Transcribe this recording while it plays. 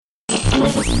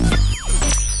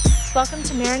Welcome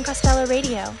to Marin Costello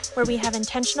Radio, where we have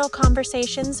intentional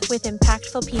conversations with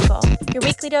impactful people. Your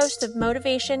weekly dose of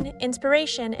motivation,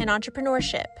 inspiration, and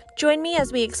entrepreneurship. Join me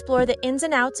as we explore the ins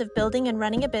and outs of building and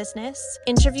running a business,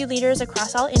 interview leaders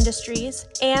across all industries,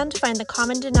 and find the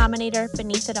common denominator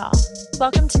beneath it all.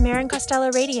 Welcome to Marin Costello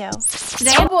Radio.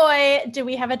 Today, boy, do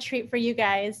we have a treat for you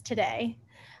guys today.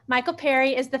 Michael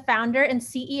Perry is the founder and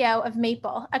CEO of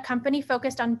Maple, a company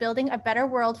focused on building a better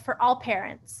world for all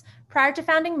parents. Prior to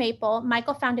founding Maple,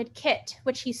 Michael founded Kit,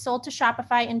 which he sold to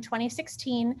Shopify in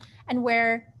 2016, and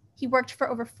where he worked for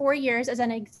over 4 years as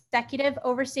an executive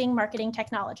overseeing marketing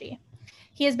technology.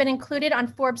 He has been included on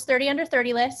Forbes 30 Under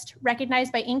 30 list,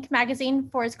 recognized by Inc. magazine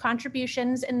for his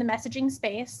contributions in the messaging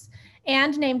space,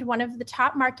 and named one of the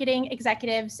top marketing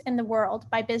executives in the world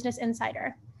by Business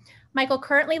Insider. Michael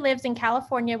currently lives in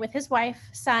California with his wife,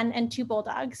 son, and 2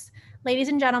 bulldogs. Ladies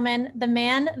and gentlemen, the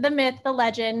man, the myth, the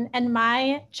legend, and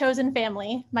my chosen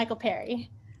family, Michael Perry.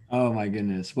 Oh my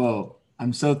goodness. Well,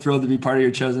 I'm so thrilled to be part of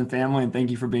your chosen family, and thank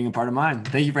you for being a part of mine.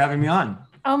 Thank you for having me on.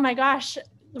 Oh my gosh,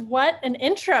 what an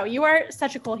intro. You are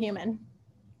such a cool human.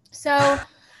 So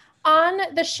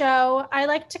on the show, I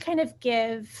like to kind of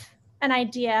give an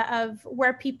idea of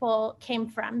where people came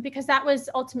from, because that was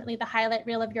ultimately the highlight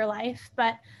reel of your life.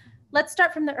 But let's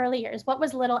start from the early years. What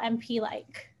was little MP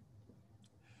like?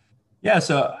 Yeah,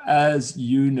 so as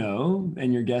you know,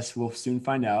 and your guests will soon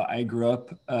find out, I grew up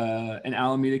in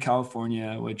Alameda,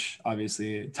 California, which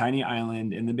obviously a tiny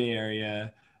island in the Bay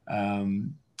Area.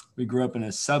 We grew up in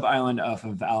a sub-island off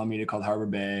of Alameda called Harbor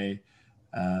Bay.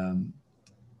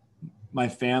 My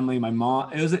family, my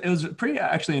mom, it was pretty,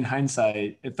 actually, in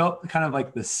hindsight, it felt kind of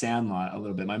like The Sandlot a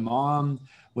little bit. My mom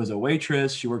was a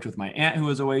waitress. She worked with my aunt who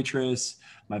was a waitress.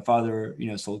 My father,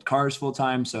 sold cars full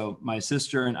time. So my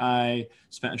sister and I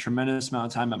spent a tremendous amount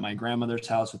of time at my grandmother's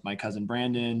house with my cousin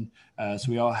Brandon. So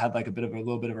we all had like a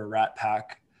little bit of a rat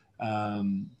pack.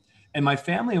 And my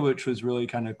family, which was really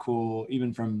kind of cool,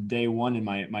 even from day one in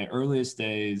my earliest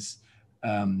days,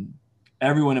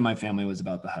 everyone in my family was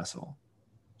about the hustle,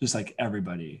 just like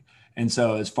everybody. And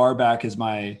so as far back as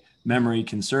my memory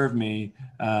can serve me,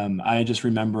 I just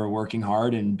remember working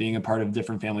hard and being a part of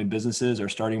different family businesses or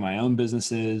starting my own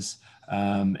businesses,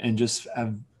 and just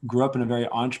grew up in a very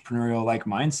entrepreneurial like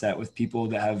mindset with people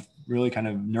that have really kind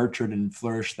of nurtured and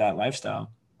flourished that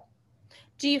lifestyle.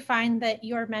 Do you find that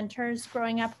your mentors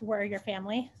growing up were your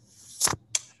family?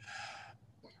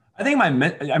 I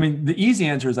think the easy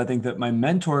answer is I think that my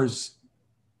mentors,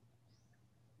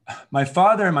 my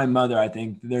father and my mother, I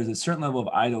think there's a certain level of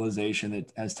idolization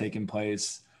that has taken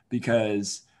place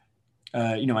because,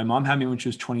 my mom had me when she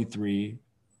was 23,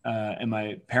 and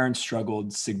my parents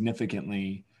struggled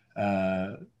significantly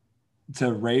to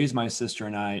raise my sister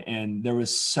and I. And there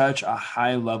was such a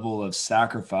high level of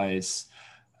sacrifice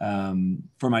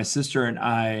for my sister and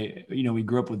I. We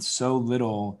grew up with so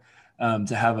little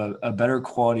to have a better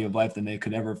quality of life than they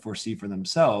could ever foresee for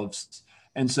themselves.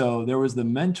 And so there was the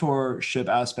mentorship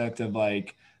aspect of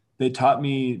like, they taught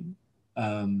me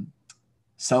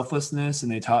selflessness,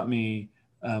 and they taught me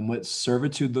what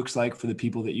servitude looks like for the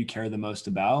people that you care the most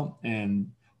about.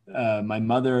 And my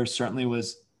mother certainly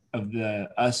was of the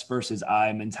us versus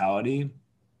I mentality,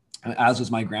 as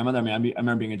was my grandmother. I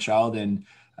remember being a child and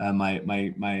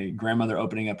my grandmother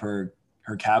opening up her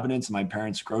cabinets and my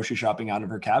parents grocery shopping out of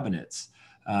her cabinets.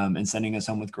 And sending us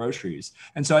home with groceries.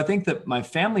 And so I think that my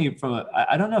family,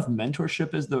 I don't know if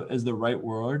mentorship is the right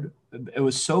word. It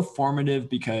was so formative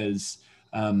because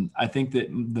I think that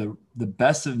the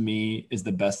best of me is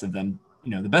the best of them.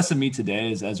 The best of me today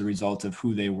is as a result of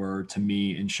who they were to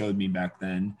me and showed me back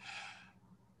then.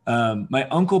 My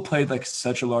uncle played like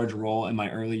such a large role in my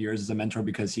early years as a mentor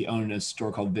because he owned a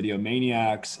store called Video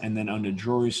Maniacs and then owned a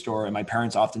jewelry store. And my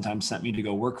parents oftentimes sent me to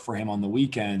go work for him on the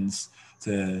weekends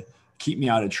to keep me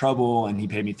out of trouble. And he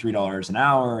paid me $3 an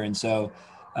hour. And so,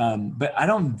 but I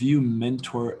don't view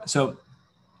mentor. So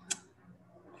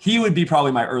he would be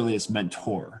probably my earliest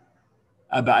mentor.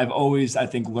 But I've always, I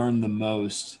think, learned the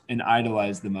most and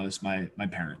idolized the most my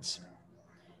parents.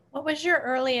 What was your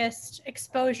earliest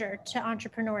exposure to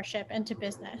entrepreneurship and to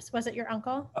business? Was it your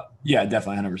uncle? Yeah,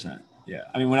 definitely 100%. Yeah.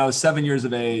 I mean, when I was 7 years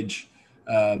of age,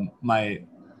 my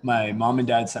mom and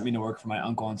dad sent me to work for my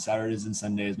uncle on Saturdays and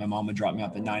Sundays. My mom would drop me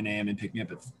off at 9 a.m. and pick me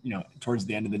up at, towards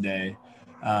the end of the day.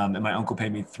 And my uncle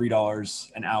paid me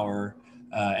 $3 an hour.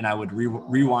 And I would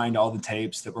rewind all the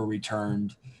tapes that were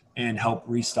returned and help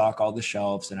restock all the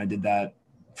shelves. And I did that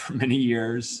for many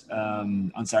years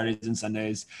on Saturdays and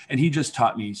Sundays. And he just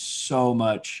taught me so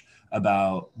much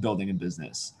about building a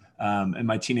business. In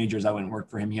my teenagers, I went and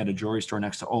worked for him. He had a jewelry store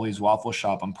next to Ollie's Waffle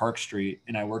Shop on Park Street.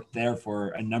 And I worked there for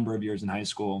a number of years in high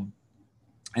school.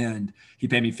 And he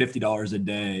paid me $50 a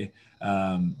day,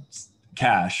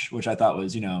 cash, which I thought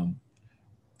was,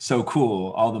 so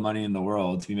cool. All the money in the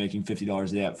world to be making $50 a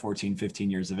day at 14, 15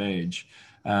 years of age.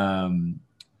 And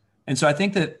so I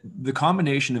think that the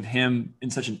combination of him in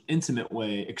such an intimate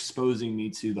way exposing me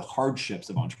to the hardships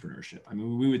of entrepreneurship. I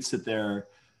mean, we would sit there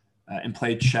and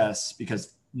play chess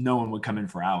because no one would come in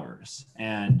for hours.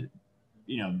 And,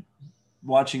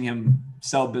 watching him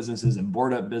sell businesses and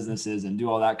board up businesses and do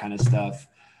all that kind of stuff,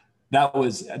 that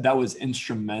was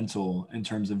instrumental in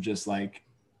terms of just like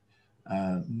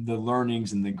the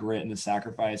learnings and the grit and the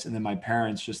sacrifice. And then my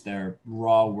parents, just their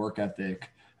raw work ethic,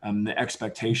 the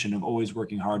expectation of always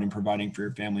working hard and providing for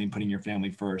your family and putting your family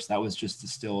first. That was just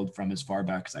distilled from as far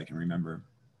back as I can remember.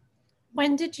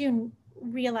 When did you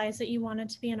realize that you wanted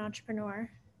to be an entrepreneur?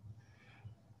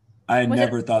 I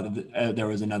never thought that there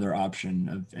was another option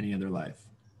of any other life.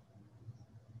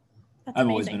 That's I've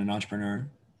amazing. Always been an entrepreneur.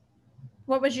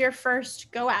 What was your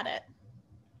first go at it?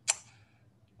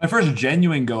 My first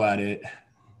genuine go at it,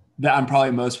 that I'm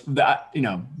probably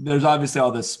there's obviously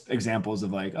all this examples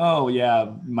of like, oh yeah,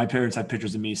 my parents have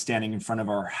pictures of me standing in front of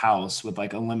our house with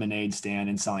like a lemonade stand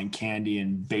and selling candy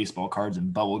and baseball cards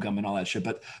and bubble gum and all that shit.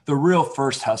 But the real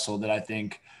first hustle that I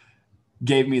think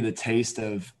gave me the taste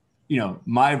of,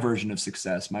 my version of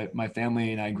success. My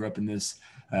family and I grew up in this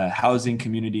housing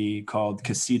community called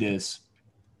Casitas.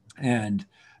 And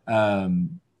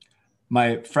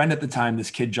my friend at the time,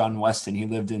 this kid, John Weston, he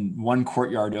lived in one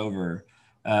courtyard over.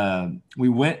 We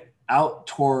went out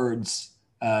towards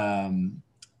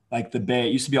like the bay.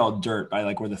 It used to be all dirt by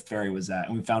like where the ferry was at.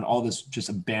 And we found all this just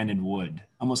abandoned wood,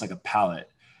 almost like a pallet.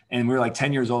 And we were like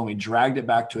 10 years old and we dragged it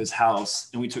back to his house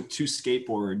and we took 2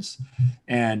 skateboards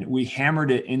and we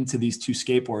hammered it into these 2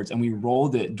 skateboards and we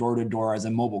rolled it door to door as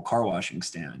a mobile car washing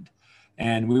stand.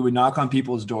 And we would knock on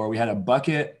people's door. We had a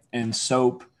bucket and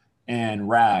soap and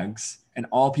rags and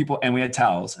we had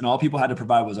towels and all people had to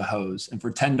provide was a hose. And for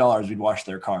 $10, we'd wash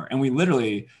their car. And we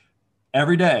literally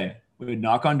every day we would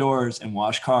knock on doors and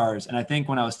wash cars. And I think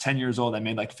when I was 10 years old, I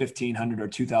made like $1,500 or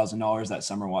 $2,000 that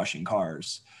summer washing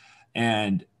cars.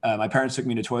 And my parents took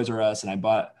me to Toys R Us and I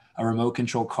bought a remote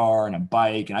control car and a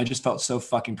bike. And I just felt so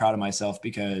fucking proud of myself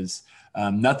because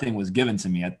nothing was given to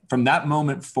me. From that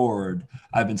moment forward,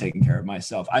 I've been taking care of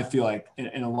myself. I feel like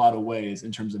in a lot of ways,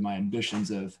 in terms of my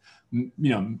ambitions of,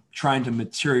 trying to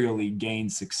materially gain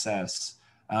success.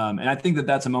 And I think that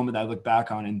that's a moment that I look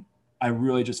back on and I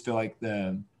really just feel like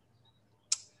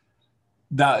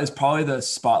that is probably the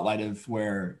spotlight of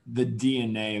where the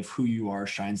DNA of who you are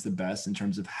shines the best in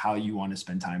terms of how you want to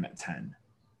spend time at 10.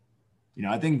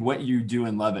 I think what you do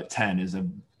and love at 10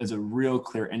 is a real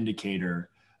clear indicator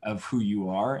of who you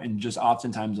are. And just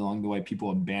oftentimes along the way,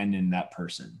 people abandon that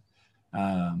person.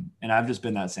 And I've just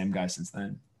been that same guy since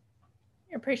then.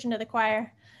 You're preaching to the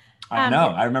choir. I know.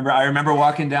 I remember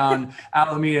walking down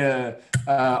Alameda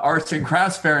Arts and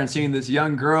Crafts Fair and seeing this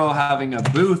young girl having a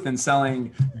booth and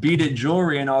selling beaded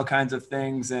jewelry and all kinds of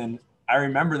things. And I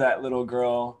remember that little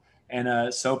girl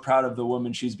and so proud of the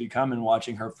woman she's become and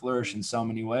watching her flourish in so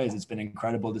many ways. It's been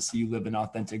incredible to see you live an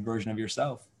authentic version of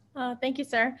yourself. Oh, thank you,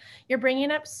 sir. You're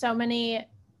bringing up so many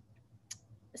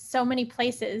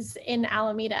places in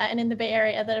Alameda and in the Bay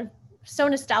Area that are so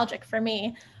nostalgic for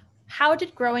me. How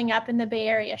did growing up in the Bay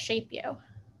Area shape you?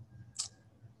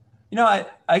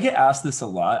 I get asked this a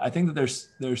lot. I think that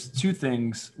there's 2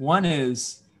 things. One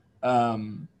is,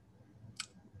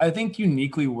 I think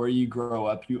uniquely where you grow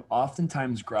up, you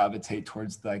oftentimes gravitate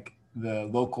towards like the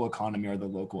local economy or the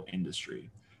local industry.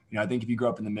 I think if you grow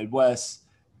up in the Midwest,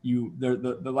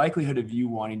 the likelihood of you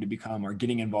wanting to become or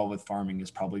getting involved with farming is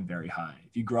probably very high.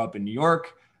 If you grow up in New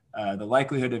York, the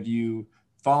likelihood of you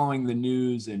following the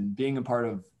news and being a part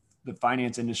of the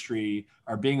finance industry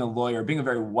or being a lawyer, being a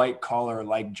very white collar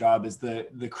like job is the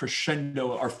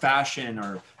crescendo, or fashion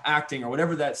or acting or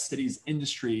whatever that city's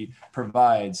industry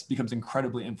provides becomes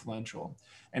incredibly influential.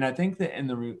 And I think that in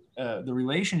the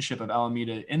relationship of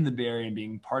Alameda in the Bay Area and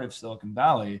being part of Silicon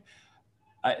Valley,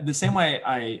 the same way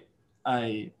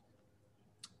I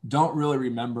don't really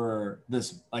remember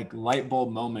this like light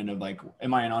bulb moment of like,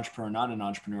 am I an entrepreneur or not an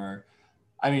entrepreneur?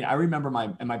 I mean, I remember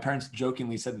my parents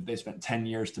jokingly said that they spent 10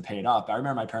 years to pay it off. I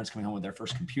remember my parents coming home with their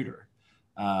first computer.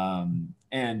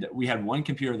 And we had one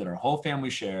computer that our whole family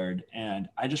shared. And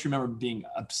I just remember being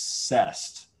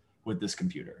obsessed with this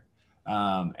computer.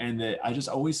 And that I just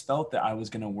always felt that I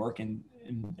was going to work in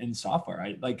in software.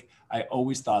 I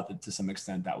always thought that to some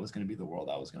extent that was going to be the world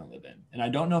I was going to live in. And I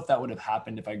don't know if that would have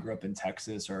happened if I grew up in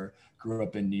Texas or grew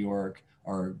up in New York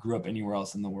or grew up anywhere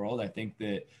else in the world. I think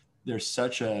that there's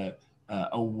such a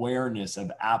awareness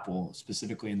of Apple,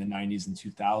 specifically in the 90s and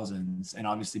 2000s, and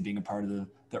obviously being a part of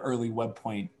the early web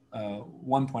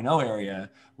 1.0 area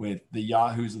with the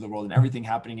Yahoos of the world and everything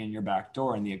happening in your back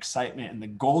door and the excitement and the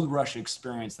gold rush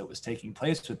experience that was taking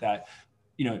place with that.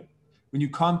 When you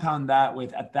compound that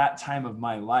with, at that time of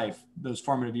my life, those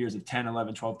formative years of 10,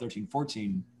 11, 12, 13,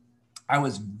 14, I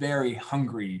was very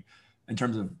hungry in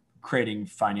terms of creating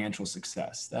financial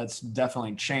success. That's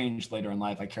definitely changed later in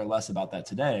life. I care less about that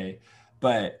today,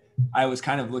 but I was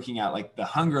kind of looking at like the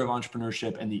hunger of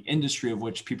entrepreneurship and the industry of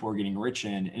which people were getting rich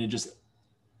in, and it just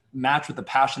matched with the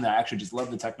passion that I actually just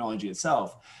loved the technology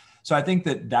itself. So I think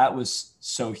that was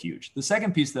so huge. The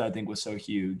second piece that I think was so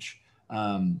huge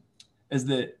is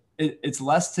that it's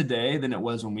less today than it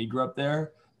was when we grew up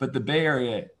there, but the Bay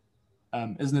Area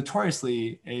is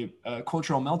notoriously a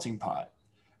cultural melting pot.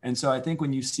 And so I think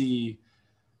when you see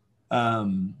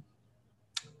all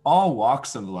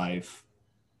walks of life,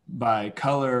 by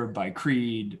color, by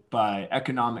creed, by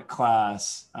economic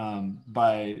class,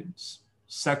 by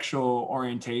sexual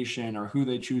orientation, or who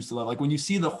they choose to love, like when you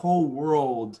see the whole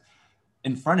world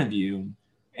in front of you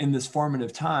in this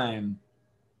formative time,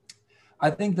 I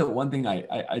think that one thing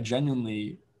I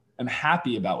genuinely am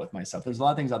happy about with myself, there's a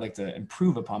lot of things I'd like to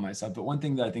improve upon myself, but one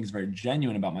thing that I think is very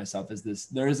genuine about myself is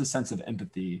there is a sense of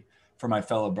empathy for my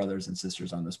fellow brothers and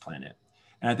sisters on this planet.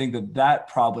 And I think that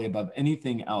probably above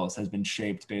anything else has been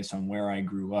shaped based on where I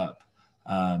grew up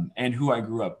and who I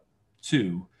grew up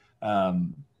to,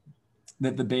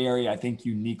 that the Bay Area, I think,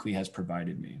 uniquely has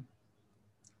provided me.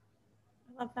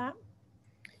 I love that.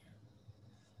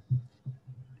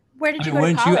 Where did you go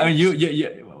to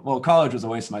college? Well, college was a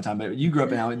waste of my time, but you grew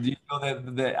up in Alameda. Do you know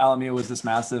that Alameda was this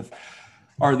massive,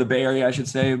 or the Bay Area, I should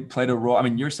say, played a role? I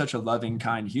mean, you're such a loving,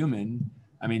 kind human.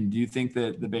 I mean, do you think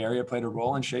that the Bay Area played a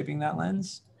role in shaping that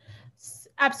lens?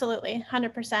 Absolutely,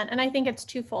 100%. And I think it's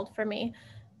twofold for me.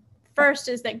 First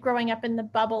is that growing up in the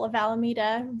bubble of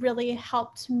Alameda really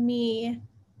helped me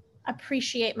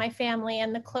appreciate my family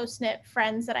and the close-knit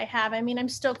friends that I have. I mean, I'm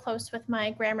still close with my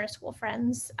grammar school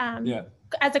friends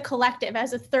as a collective,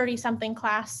 as a 30-something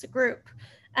class group.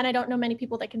 And I don't know many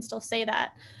people that can still say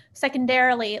that.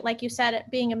 Secondarily, like you said,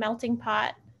 being a melting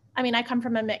pot, I mean, I come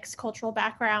from a mixed cultural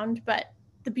background, but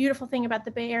the beautiful thing about the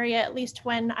Bay Area, at least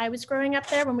when I was growing up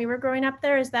there, when we were growing up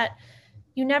there, is that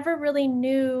you never really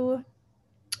knew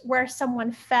where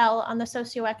someone fell on the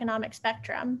socioeconomic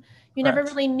spectrum. You Correct. never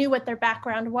really knew what their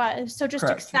background was. So just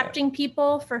accepting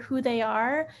people for who they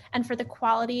are and for the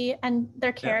quality and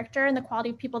their character and the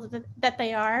quality of people that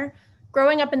they are.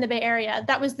 Growing up in the Bay Area,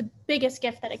 that was the biggest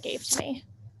gift that it gave to me.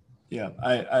 Yeah,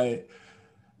 I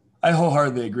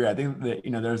wholeheartedly agree. I think that,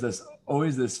 there's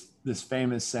always this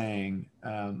famous saying,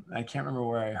 I can't remember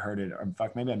where I heard it, or in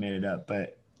fact, maybe I made it up,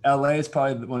 but LA is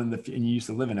probably one of the, and you used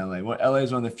to live in LA. Well, LA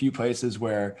is one of the few places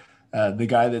where the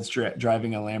guy that's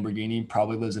driving a Lamborghini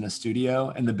probably lives in a studio,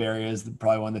 and the Bay Area is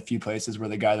probably one of the few places where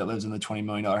the guy that lives in the $20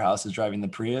 million house is driving the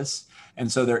Prius.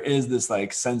 And so there is this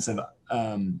like sense of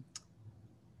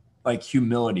like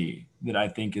humility that I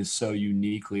think is so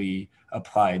uniquely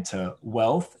applied to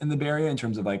wealth in the Bay Area, in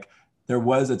terms of like, there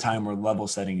was a time where level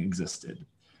setting existed.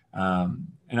 And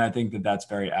I think that that's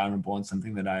very admirable and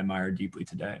something that I admire deeply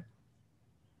today.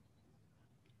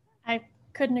 I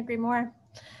couldn't agree more.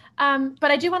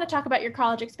 But I do want to talk about your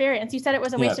college experience. You said it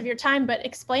was a waste of your time, but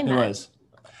explain that. It was.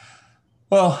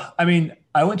 Well, I mean,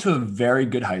 I went to a very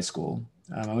good high school.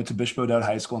 I went to Bishop O'Dowd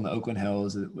High School in the Oakland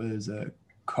Hills. It was a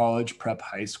college prep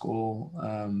high school.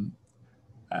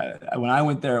 When I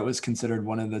went there, it was considered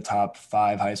one of the top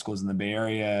 5 high schools in the Bay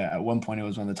Area. At one point, it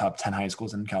was one of the top 10 high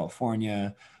schools in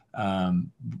California.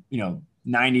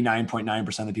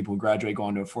 99.9% of the people who graduate go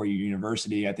on to a 4-year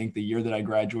university. I think the year that I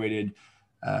graduated,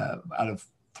 out of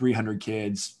 300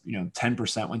 kids,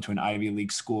 10% went to an Ivy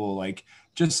League school, like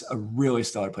just a really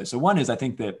stellar place. So one is, I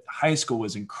think that high school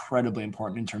was incredibly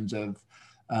important in terms of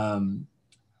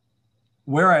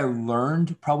where I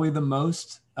learned probably the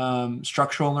most,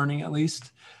 structural learning at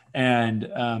least, and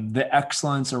the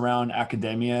excellence around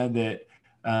academia that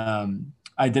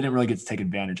I didn't really get to take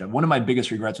advantage of. One of my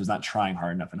biggest regrets was not trying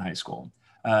hard enough in high school.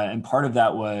 And part of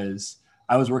that was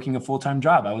I was working a full-time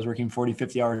job. I was working 40,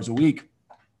 50 hours a week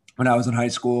when I was in high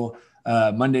school.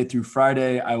 Monday through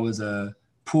Friday, I was a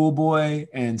pool boy,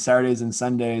 and Saturdays and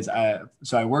Sundays, I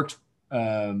worked,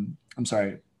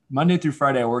 Monday through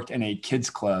Friday, I worked in a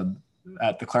kids club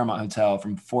at the Claremont Hotel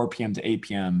from 4 p.m. to 8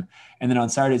 p.m. And then on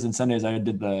Saturdays and Sundays, I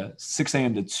did the 6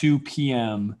 a.m. to 2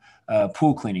 p.m.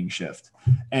 pool cleaning shift.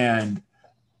 And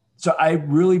so I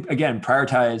really, again,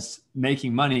 prioritized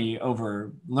making money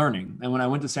over learning. And when I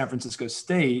went to San Francisco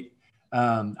State,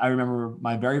 I remember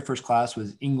my very first class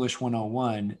was English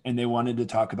 101, and they wanted to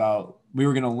talk about, we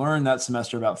were going to learn that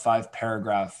semester about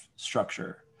 5-paragraph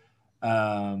structure,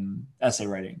 essay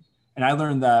writing. And I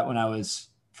learned that when I was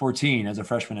 14 as a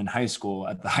freshman in high school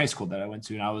at the high school that I went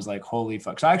to. And I was like, holy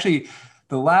fuck. So actually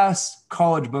the last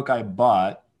college book I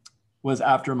bought was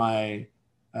after my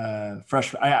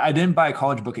freshman. I didn't buy a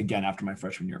college book again after my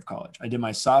freshman year of college. I did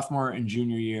my sophomore and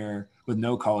junior year with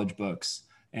no college books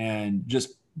and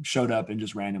just showed up and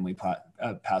just randomly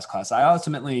passed class. I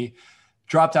ultimately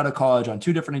dropped out of college on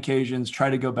 2 different occasions,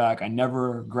 tried to go back. I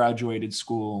never graduated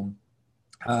school.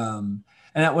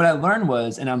 And what I learned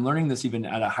was, and I'm learning this even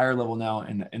at a higher level now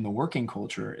in the working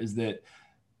culture, is that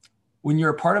when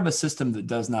you're a part of a system that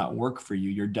does not work for you,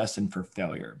 you're destined for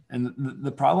failure. And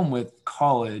the problem with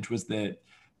college was that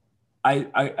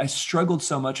I struggled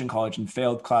so much in college and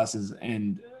failed classes,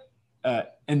 and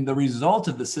the result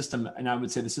of the system, and I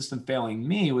would say the system failing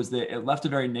me, was that it left a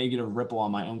very negative ripple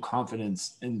on my own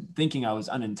confidence and thinking I was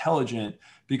unintelligent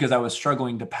because I was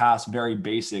struggling to pass very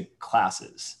basic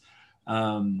classes.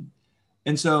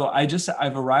 And so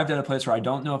I've arrived at a place where I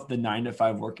don't know if the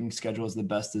 9-to-5 working schedule is the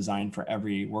best design for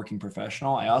every working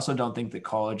professional. I also don't think that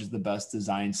college is the best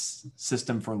design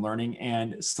system for learning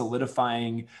and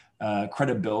solidifying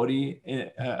credibility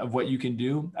of what you can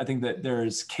do. I think that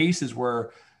there's cases where,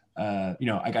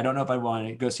 like I don't know if I want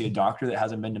to go see a doctor that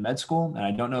hasn't been to med school, and I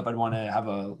don't know if I'd want to have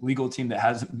a legal team that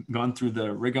hasn't gone through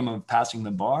the rigmarole of passing the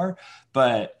bar,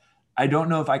 but I don't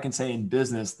know if I can say in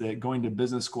business that going to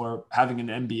business school or having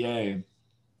an MBA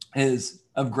is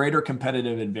of greater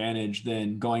competitive advantage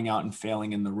than going out and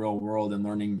failing in the real world and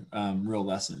learning real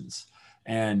lessons.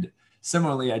 And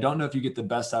similarly, I don't know if you get the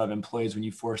best out of employees when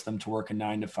you force them to work a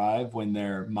 9-to-5 when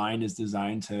their mind is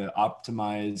designed to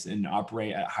optimize and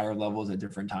operate at higher levels at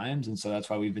different times. And so that's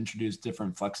why we've introduced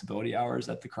different flexibility hours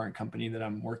at the current company that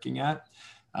I'm working at.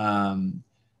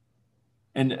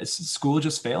 And school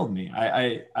just failed me.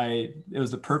 It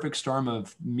was the perfect storm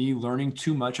of me learning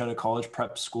too much out of college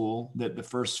prep school, that the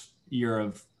first year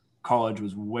of college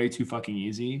was way too fucking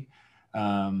easy.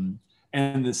 And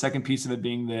the second piece of it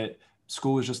being that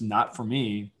school was just not for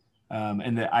me.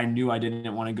 And that I knew I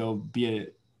didn't want to go be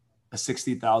a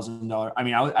 $60,000. I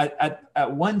mean, I was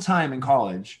at one time in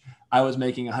college, I was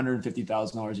making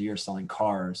 $150,000 a year selling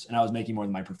cars, and I was making more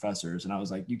than my professors. And I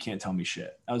was like, you can't tell me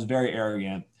shit. I was very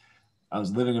arrogant. I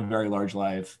was living a very large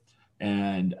life,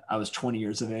 and I was 20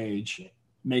 years of age,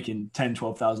 making $10,000,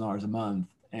 $12,000 a month.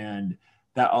 And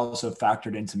that also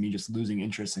factored into me just losing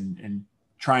interest in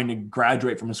trying to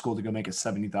graduate from a school to go make a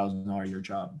 $70,000 a year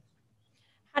job.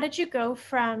 How did you go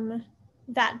from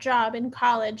that job in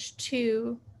college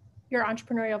to your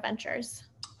entrepreneurial ventures?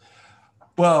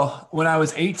 Well, when I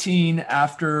was 18,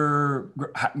 after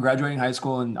graduating high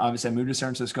school, and obviously I moved to San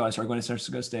Francisco, I started going to San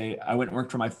Francisco State. I went and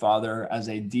worked for my father as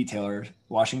a detailer,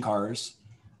 washing cars.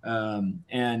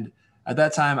 And at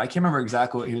that time, I can't remember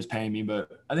exactly what he was paying me,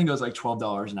 but I think it was like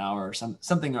 $12 an hour or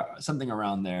something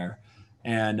around there.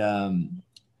 And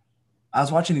I was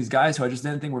watching these guys who I just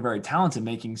didn't think were very talented,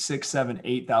 making $6,000,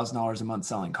 $7,000, $8,000 a month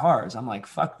selling cars. I'm like,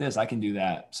 fuck this, I can do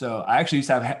that. So I actually used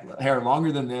to have hair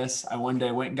longer than this. I one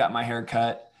day went and got my hair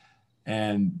cut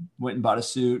and went and bought a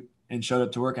suit and showed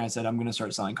up to work. And I said, I'm going to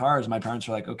start selling cars. My parents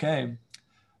were like, okay.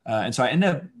 And so I ended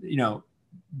up,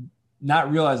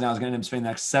 not realizing I was going to end up spending the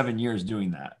next 7 years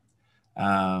doing that.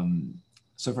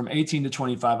 So from 18 to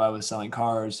 25, I was selling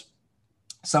cars.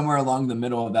 Somewhere along the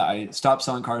middle of that, I stopped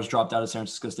selling cars, dropped out of San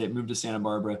Francisco State, moved to Santa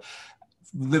Barbara,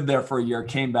 lived there for a year,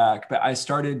 came back. But I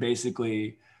started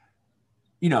basically,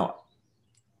 I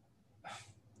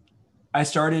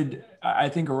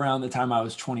think around the time I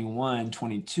was 21,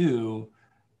 22,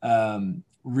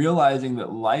 realizing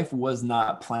that life was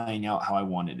not playing out how I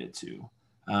wanted it to.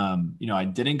 I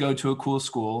didn't go to a cool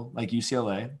school like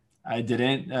UCLA. I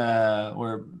didn't,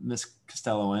 where Miss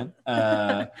Costello went.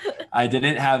 I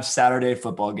didn't have Saturday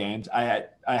football games. I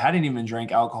hadn't even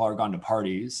drank alcohol or gone to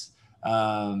parties.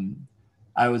 I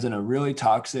was in a really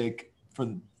toxic,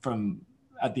 from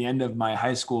at the end of my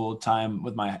high school time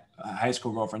with my high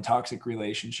school girlfriend, toxic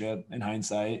relationship in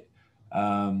hindsight.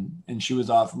 And she was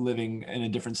off living in a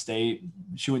different state.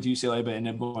 She went to UCLA, but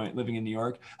ended up living in New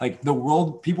York. Like the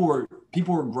world, people were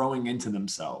growing into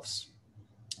themselves.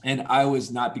 And I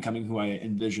was not becoming who I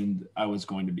envisioned I was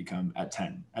going to become at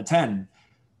 10. At 10,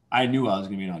 I knew I was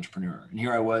going to be an entrepreneur. And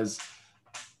here I was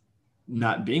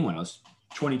not being one. I was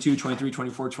 22, 23,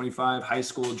 24, 25, high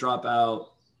school dropout,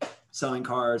 selling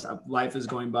cars. Life is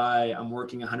going by. I'm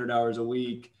working 100 hours a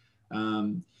week.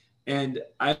 And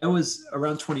I was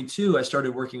around 22, I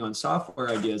started working on software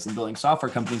ideas and building software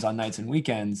companies on nights and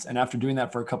weekends. And after doing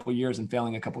that for a couple of years and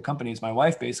failing a couple of companies, my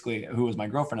wife basically, who was my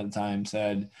girlfriend at the time,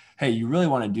 said, "Hey, you really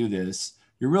want to do this?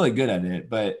 You're really good at it,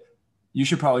 but you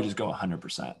should probably just go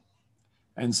 100%."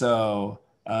 And so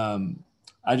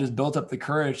I just built up the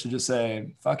courage to just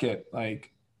say, fuck it.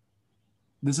 Like,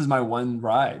 this is my one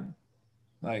ride.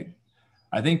 Like,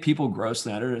 I think people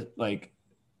grossly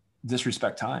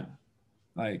disrespect time.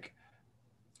 Like,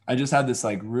 I just had this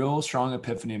like real strong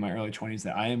epiphany in my early 20s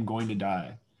that I am going to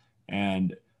die.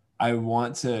 And I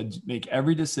want to make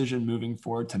every decision moving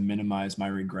forward to minimize my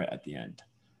regret at the end.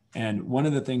 And one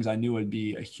of the things I knew would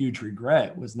be a huge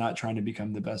regret was not trying to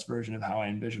become the best version of how I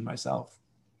envisioned myself.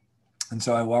 And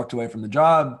so I walked away from the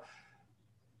job,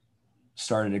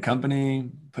 started a company,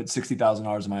 put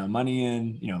 $60,000 of my own money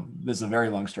in. You know, this is a very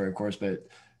long story, of course, but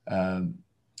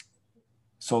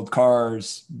sold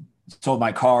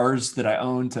my cars that I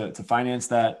owned to finance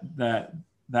that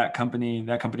company.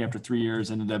 That company, after 3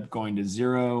 years, ended up going to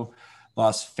zero.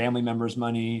 Lost family members'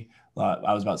 money.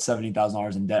 I was about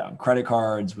 $70,000 in debt on credit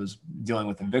cards. Was dealing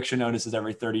with eviction notices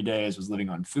every 30 days. Was living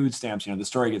on food stamps. You know, the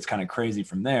story gets kind of crazy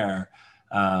from there.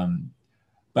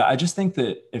 But I just think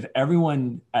that if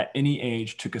everyone at any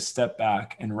age took a step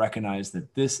back and recognized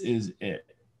that this is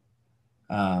it,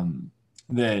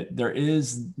 that there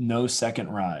is no second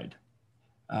ride,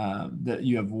 that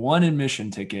you have one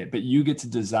admission ticket, but you get to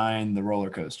design the roller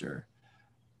coaster.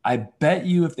 I bet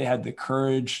you if they had the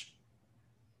courage,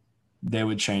 they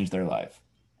would change their life.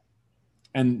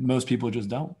 And most people just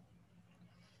don't.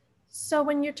 So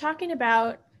when you're talking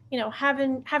about, you know,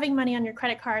 having money on your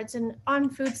credit cards and on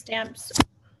food stamps,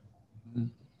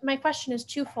 my question is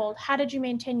twofold. How did you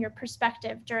maintain your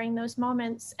perspective during those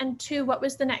moments? And two, what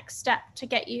was the next step to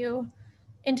get you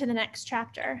into the next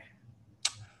chapter?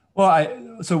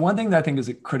 Well, so one thing that I think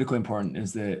is critically important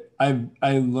is that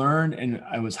I learned and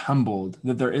I was humbled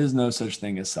that there is no such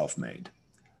thing as self-made.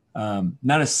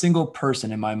 Not a single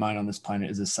person in my mind on this planet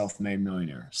is a self-made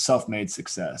millionaire, self-made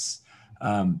success.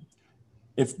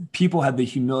 If people had the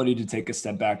humility to take a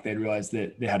step back, they'd realize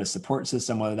that they had a support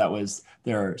system, whether that was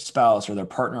their spouse or their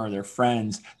partner or their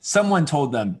friends. Someone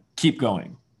told them, keep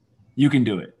going. You can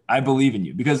do it. I believe in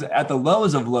you. Because at the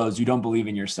lowest of lows, you don't believe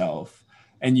in yourself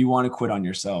and you want to quit on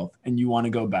yourself and you want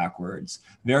to go backwards.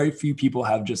 Very few people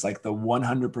have just like the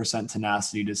 100%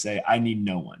 tenacity to say, I need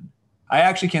no one. I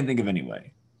actually can't think of any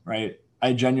way, right?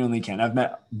 I genuinely can. I've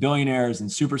met billionaires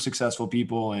and super successful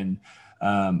people, and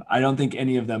I don't think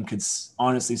any of them could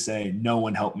honestly say, no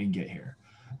one helped me get here.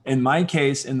 In my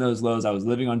case, in those lows, I was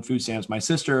living on food stamps. My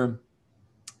sister,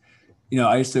 you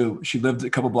know, she lived a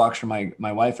couple blocks from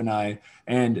my wife and I,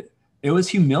 and it was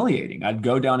humiliating. I'd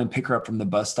go down and pick her up from the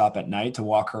bus stop at night to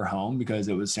walk her home because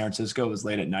it was San Francisco. It was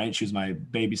late at night. She was my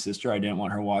baby sister. I didn't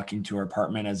want her walking to her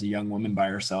apartment as a young woman by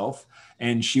herself.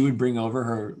 And she would bring over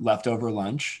her leftover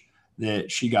lunch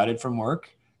that she got it from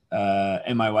work.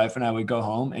 And my wife and I would go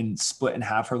home and split in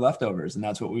half her leftovers. And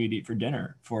that's what we would eat for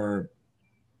dinner for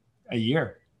a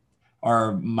year.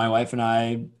 Or my wife and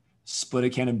I split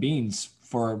a can of beans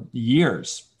for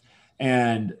years.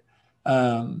 And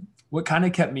what kind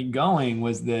of kept me going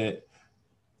was that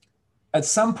at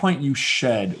some point you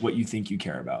shed what you think you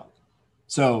care about.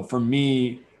 So for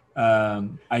me,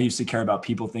 I used to care about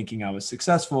people thinking I was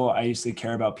successful. I used to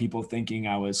care about people thinking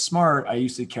I was smart. I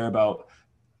used to care about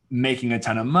making a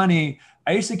ton of money.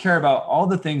 I used to care about all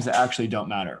the things that actually don't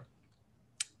matter.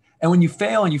 And when you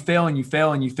fail and you fail and you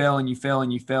fail and you fail and you fail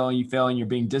and you fail and you fail and you're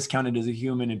being discounted as a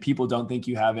human and people don't think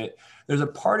you have it, there's a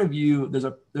part of you, there's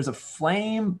a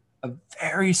flame, a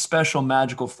very special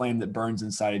magical flame that burns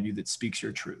inside of you that speaks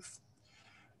your truth.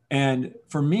 And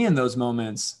for me in those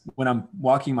moments, when I'm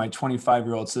walking my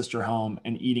 25-year-old sister home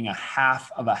and eating a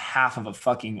half of a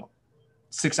fucking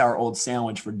 6-hour-old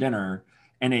sandwich for dinner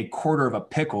and a quarter of a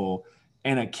pickle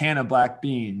and a can of black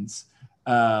beans,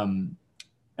 and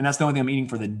that's the only thing I'm eating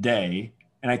for the day,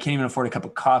 and I can't even afford a cup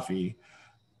of coffee,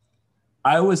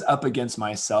 I was up against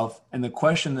myself. And the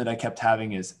question that I kept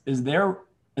having is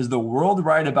the world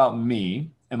right about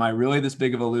me? Am I really this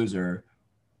big of a loser?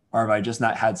 Or have I just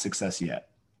not had success yet?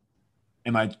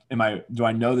 Do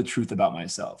I know the truth about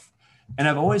myself? And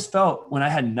I've always felt when I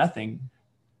had nothing,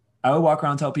 I would walk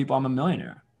around and tell people I'm a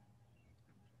millionaire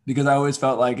because I always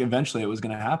felt like eventually it was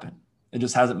going to happen. It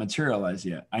just hasn't materialized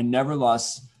yet. I never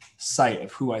lost sight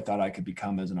of who I thought I could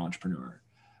become as an entrepreneur.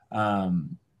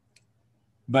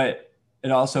 But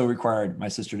it also required my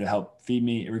sister to help feed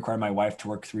me. It required my wife to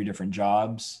work 3 different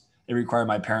jobs. It required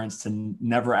my parents to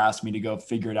never ask me to go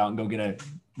figure it out and go get a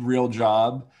real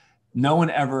job. No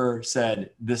one ever said,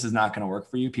 this is not going to work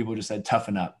for you. People just said,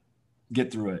 toughen up,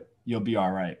 get through it. you'll be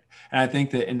all right. And I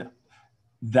think that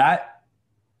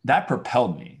that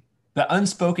propelled me. The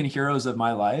unspoken heroes of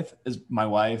my life is my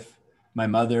wife, my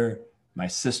mother, my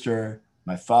sister,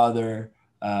 my father,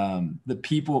 the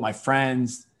people, my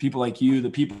friends, people like you, the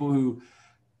people who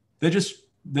they just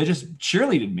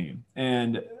cheerleaded me.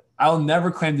 And I'll never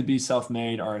claim to be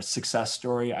self-made or a success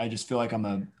story. I just feel like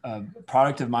I'm a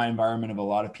product of my environment, of a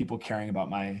lot of people caring about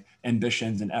my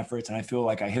ambitions and efforts. And I feel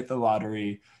like I hit the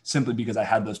lottery simply because I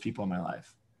had those people in my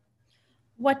life.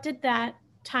 What did that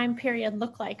time period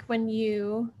look like when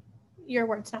you, your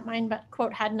words, not mine, but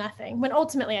quote, had nothing? When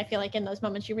ultimately I feel like in those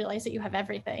moments you realize that you have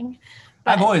everything.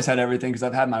 But I've always had everything because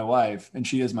I've had my wife and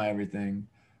she is my everything.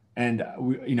 And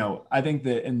I think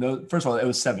that in those, first of all, it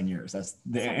was 7 years. That's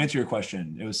the answer to your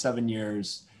question. It was 7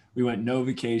 years. We went no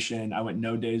vacation. I went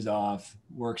no days off,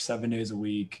 worked 7 days a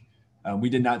week. We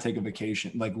did not take a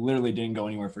vacation, like literally didn't go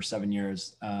anywhere for 7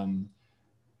 years.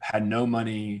 Had no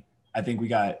money. I think we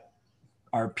got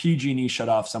our PG&E shut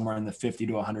off somewhere in the 50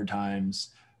 to 100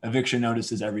 times. Eviction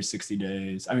notices every 60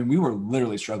 days. I mean, we were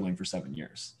literally struggling for 7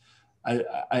 years.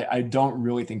 I don't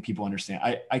really think people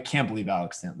understand. I can't believe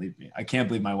Alex didn't leave me. I can't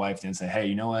believe my wife didn't say, hey,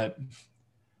 you know what?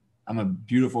 I'm a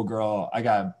beautiful girl. I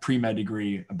got a pre-med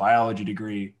degree, a biology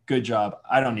degree. Good job.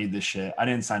 I don't need this shit. I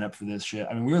didn't sign up for this shit.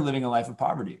 I mean, we were living a life of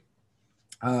poverty.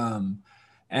 And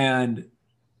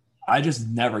I just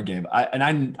never gave.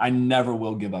 I never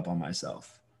will give up on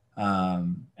myself.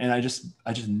 And I just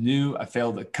knew I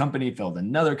failed a company, failed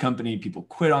another company. People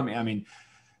quit on me. I mean,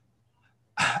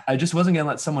 I just wasn't going to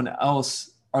let someone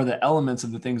else or the elements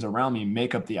of the things around me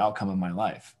make up the outcome of my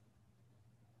life.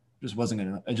 Just wasn't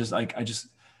going to,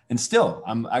 and still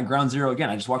I'm at ground zero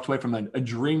again. I just walked away from a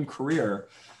dream career.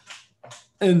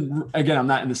 And again, I'm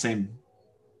not in the same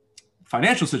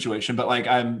financial situation, but like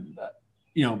I'm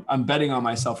betting on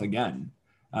myself again,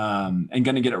 and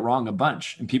going to get it wrong a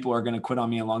bunch, and people are going to quit on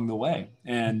me along the way.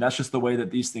 And that's just the way that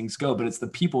these things go. But it's the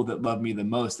people that love me the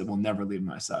most that will never leave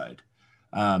my side.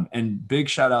 And big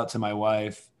shout out to my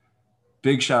wife,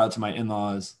 big shout out to my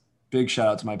in-laws, big shout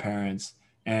out to my parents.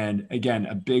 And again,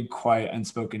 a big, quiet,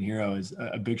 unspoken hero is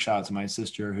a big shout out to my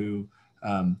sister who,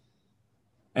 I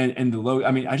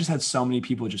just had so many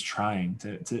people just trying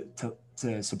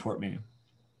to support me.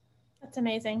 That's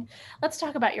amazing. Let's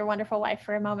talk about your wonderful wife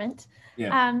for a moment.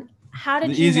 Yeah. How did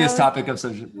the you easiest know... topic of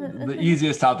the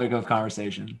easiest topic of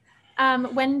conversation.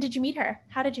 When did you meet her?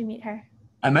 How did you meet her?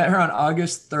 I met her on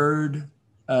August 3rd,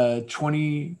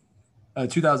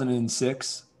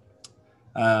 2006.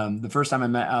 The first time I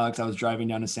met Alex, I was driving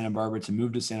down to Santa Barbara to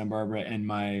move to Santa Barbara, and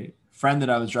my friend that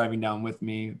I was driving down with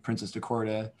me, Princess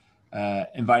DeCorda,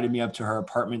 invited me up to her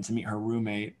apartment to meet her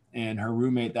roommate. And her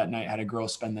roommate that night had a girl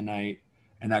spend the night,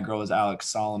 and that girl was Alex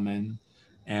Solomon.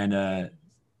 And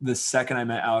the second I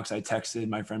met Alex, I texted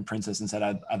my friend Princess and said,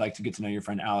 I'd like to get to know your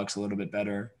friend Alex a little bit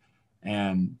better.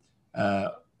 And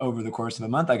over the course of a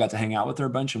month, I got to hang out with her a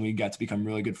bunch, and we got to become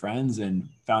really good friends, and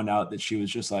found out that she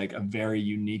was just like a very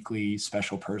uniquely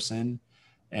special person.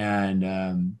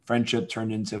 And friendship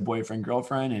turned into boyfriend,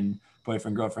 girlfriend, and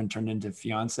boyfriend, girlfriend turned into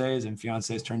fiancés, and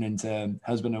fiancés turned into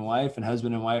husband and wife, and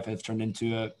husband and wife have turned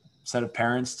into a set of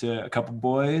parents to a couple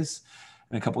boys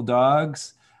and a couple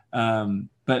dogs.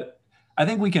 But I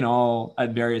think we can all,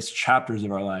 at various chapters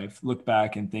of our life, look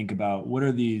back and think about what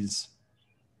are these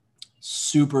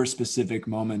super specific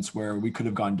moments where we could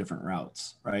have gone different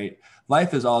routes, right?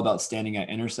 Life is all about standing at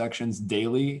intersections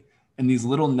daily, and these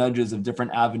little nudges of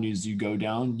different avenues you go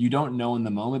down, you don't know in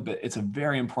the moment, but it's a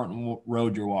very important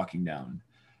road you're walking down.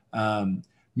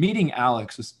 Meeting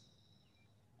Alex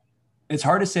it's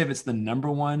hard to say if it's the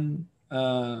number one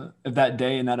of that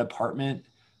day in that apartment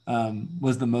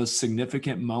was the most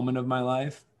significant moment of my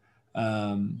life.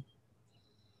 But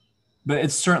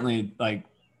it's certainly like,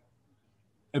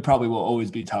 it probably will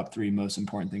always be top 3 most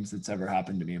important things that's ever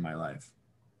happened to me in my life.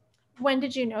 When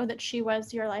did you know that she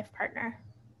was your life partner?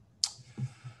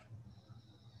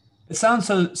 It sounds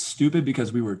so stupid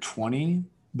because we were 20,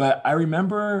 but I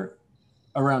remember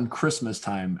around Christmas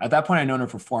time. At that point, I'd known her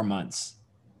for 4 months.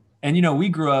 And, we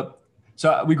grew up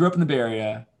in the Bay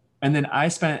Area. And then I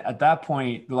spent, at that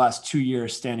point, the last 2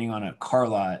 years standing on a car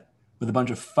lot with a bunch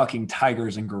of fucking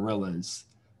tigers and gorillas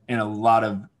and a lot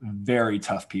of very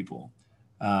tough people.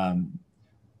 And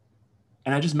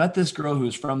I just met this girl who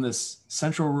was from this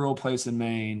central rural place in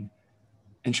Maine,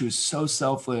 and she was so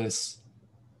selfless.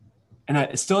 And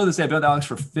I still to this day, I've been with Alex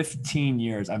for 15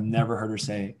 years. I've never heard her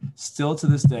say, still to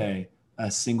this day,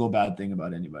 a single bad thing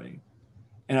about anybody.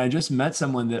 And I just met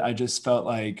someone that I just felt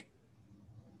like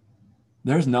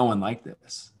there's no one like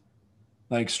this.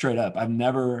 Like straight up, I've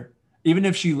never, even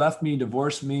if she left me,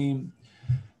 divorced me,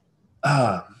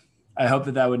 I hope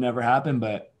that would never happen,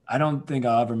 but I don't think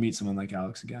I'll ever meet someone like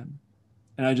Alex again.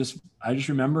 And I just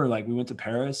remember, like, we went to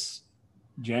Paris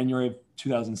January of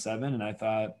 2007, and I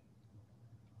thought,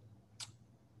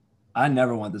 I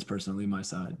never want this person to leave my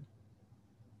side.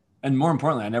 And more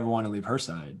importantly, I never want to leave her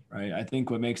side, right? I think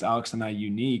what makes Alex and I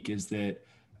unique is that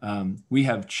we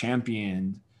have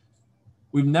championed,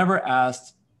 we've never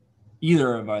asked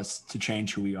either of us to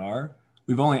change who we are.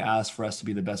 We've only asked for us to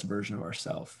be the best version of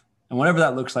ourselves. And whatever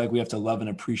that looks like, we have to love and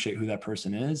appreciate who that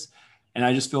person is. And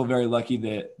I just feel very lucky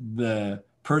that the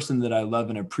person that I love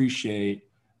and appreciate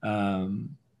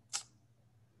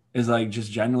is like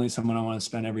just genuinely someone I want to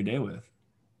spend every day with.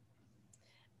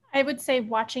 I would say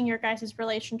watching your guys'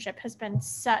 relationship has been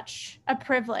such a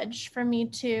privilege for me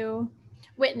to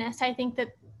witness. I think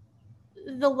that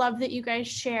the love that you guys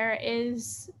share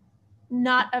is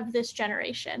not of this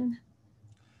generation.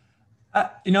 I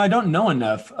don't know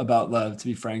enough about love, to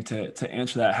be frank, to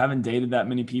answer that. I haven't dated that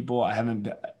many people.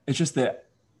 It's just that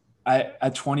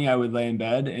at 20, I would lay in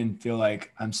bed and feel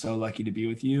like I'm so lucky to be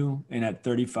with you. And at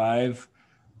 35,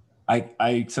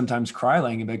 I sometimes cry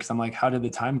laying in bed because I'm like, how did the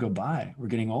time go by? We're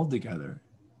getting old together.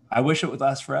 I wish it would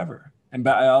last forever.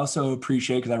 But I also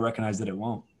appreciate, because I recognize that it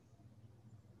won't.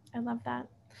 I love that.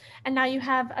 And now you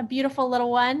have a beautiful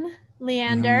little one,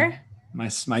 Leander.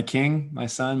 Mm-hmm. My king, my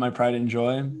son, my pride and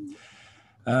joy.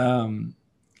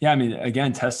 Yeah, I mean,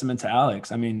 again, testament to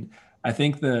Alex. I mean, I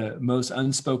think the most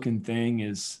unspoken thing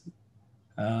is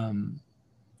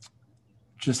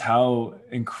just how,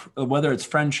 whether it's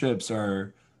friendships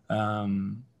or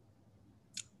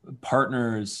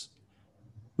partners,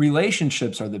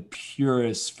 relationships are the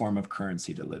purest form of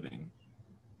currency to living.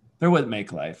 They're what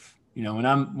make life. When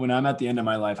I'm at the end of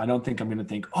my life, I don't think I'm going to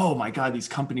think, oh my God, these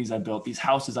companies I built, these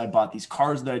houses I bought, these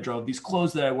cars that I drove, these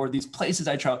clothes that I wore, these places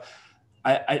I traveled.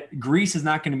 Greece is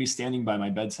not going to be standing by my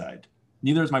bedside.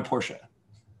 Neither is my Porsche,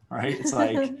 right? It's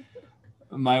like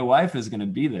my wife is going to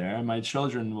be there, my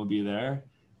children will be there.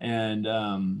 And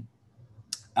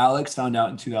Alex found out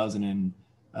in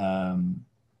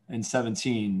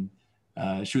 2017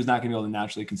 she was not going to be able to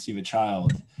naturally conceive a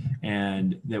child,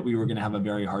 and that we were going to have a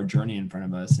very hard journey in front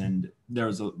of us. And there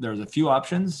was a few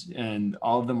options, and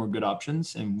all of them were good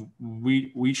options. And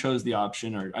we chose the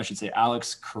option, or I should say,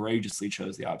 Alex courageously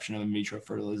chose the option of in vitro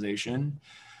fertilization.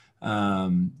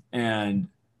 And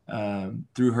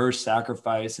through her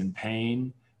sacrifice and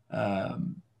pain,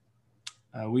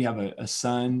 we have a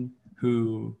son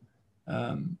who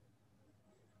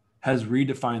has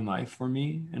redefined life for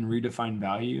me and redefined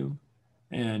value,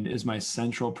 and is my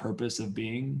central purpose of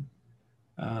being.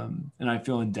 And I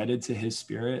feel indebted to his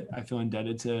spirit. I feel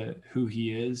indebted to who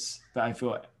he is. But I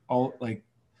feel all like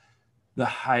the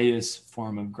highest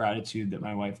form of gratitude that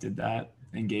my wife did that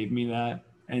and gave me that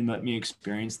and let me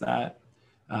experience that.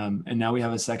 And now we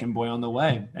have a second boy on the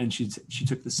way, and she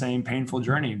took the same painful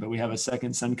journey, but we have a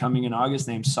second son coming in August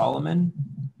named Solomon.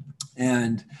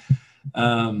 And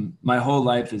my whole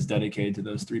life is dedicated to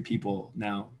those three people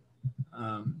now.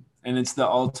 And it's the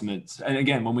ultimate. And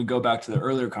again, when we go back to the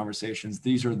earlier conversations,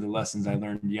 these are the lessons I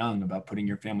learned young about putting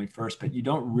your family first, but you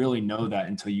don't really know that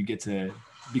until you get to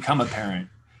become a parent,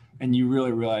 and you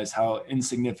really realize how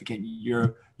insignificant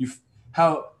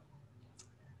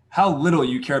how little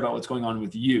you care about what's going on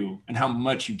with you and how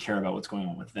much you care about what's going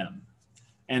on with them.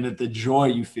 And that the joy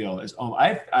you feel is,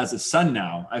 as a son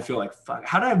now, I feel like, fuck,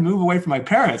 how did I move away from my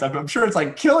parents? I'm sure it's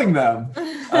like killing them.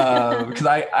 Because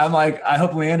I'm like, I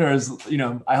hope Leander is,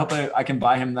 I hope I can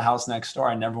buy him the house next door.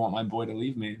 I never want my boy to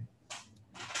leave me.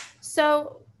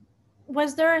 So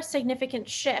was there a significant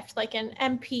shift, like an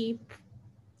MP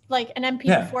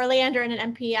before Leander and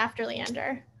an MP after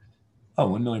Leander? Oh,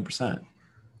 1,000,000%.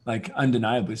 Like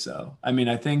undeniably so. I mean,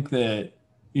 I think that,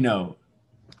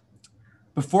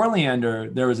 before Leander,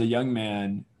 there was a young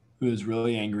man who was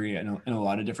really angry in a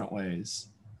lot of different ways.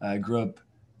 Grew up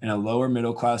in a lower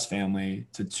middle class family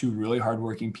to two really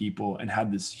hardworking people, and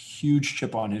had this huge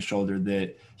chip on his shoulder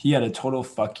that he had a total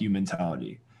fuck you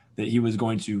mentality, that he was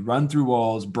going to run through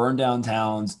walls, burn down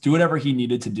towns, do whatever he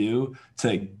needed to do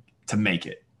to make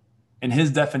it. And his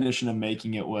definition of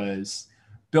making it was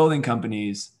building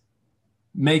companies,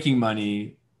 making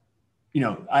money.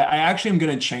 I actually am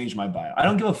going to change my bio. I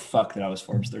don't give a fuck that I was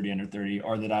Forbes 30 under 30,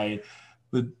 or that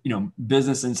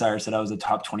Business Insider said I was the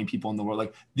top 20 people in the world.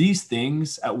 Like, these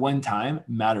things at one time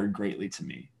mattered greatly to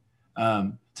me.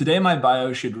 Today, my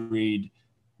bio should read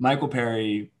Michael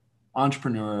Perry,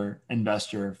 entrepreneur,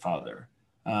 investor, father.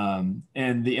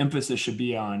 And the emphasis should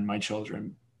be on my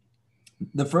children.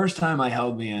 The first time I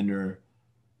held Leander,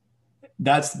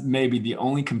 that's maybe the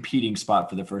only competing spot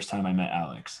for the first time I met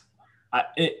Alex.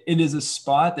 it is a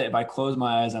spot that if I close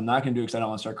my eyes, I'm not going to do it because I don't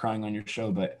want to start crying on your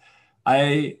show, but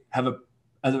I have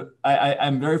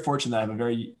I'm very fortunate that I have a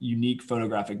very unique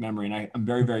photographic memory, and I'm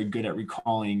very, very good at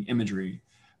recalling imagery.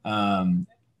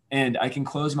 And I can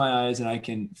close my eyes and I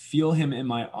can feel him in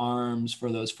my arms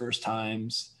for those first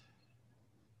times.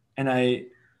 And I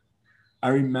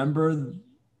remember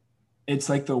it's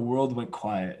like the world went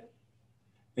quiet.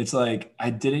 It's like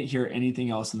I didn't hear anything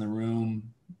else in the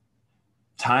room.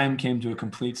 Time came to a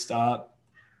complete stop.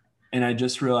 And I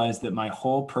just realized that my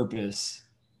whole purpose,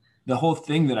 the whole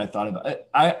thing that I thought about,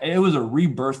 it was a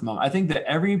rebirth moment. I think that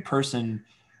every person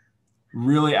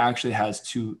really actually has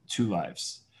two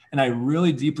lives. And I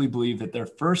really deeply believe that their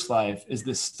first life is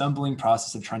this stumbling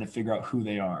process of trying to figure out who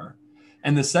they are.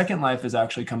 And the second life is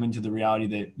actually coming to the reality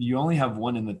that you only have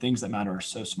one and the things that matter are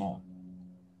so small.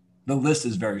 The list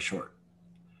is very short.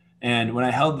 And when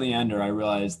I held Leander, I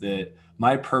realized that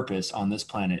my purpose on this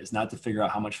planet is not to figure out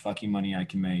how much fucking money I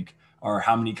can make or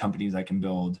how many companies I can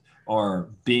build or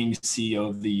being CEO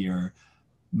of the year.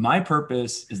 My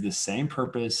purpose is the same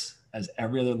purpose as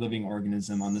every other living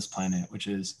organism on this planet, which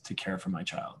is to care for my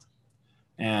child.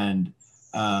 And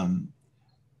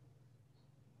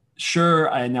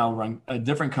sure, I now run a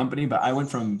different company, but I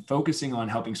went from focusing on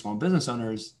helping small business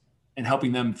owners and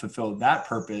helping them fulfill that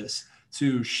purpose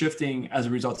to shifting as a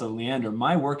result of Leander.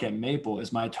 My work at Maple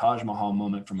is my Taj Mahal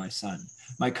moment for my son.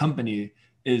 My company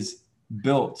is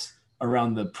built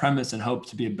around the premise and hope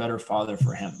to be a better father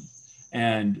for him.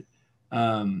 And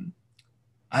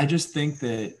I just think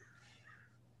that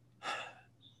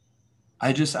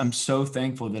I'm so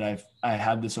thankful that I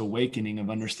had this awakening of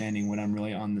understanding what I'm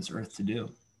really on this earth to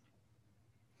do.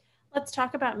 Let's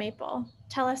talk about Maple.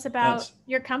 Tell us about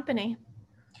your company.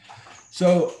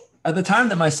 So at the time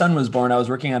that my son was born, I was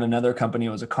working at another company. It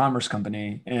was a commerce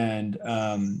company. And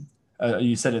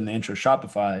you said in the intro,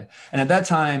 Shopify. And at that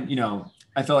time,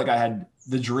 I felt like I had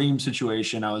the dream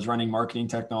situation. I was running marketing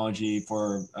technology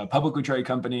for a publicly traded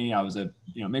company. I was a,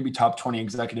 maybe top 20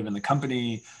 executive in the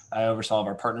company. I oversaw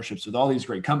our partnerships with all these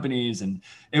great companies. And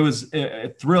it was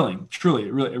thrilling, truly.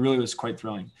 It really was quite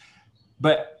thrilling.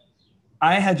 But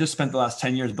I had just spent the last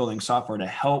 10 years building software to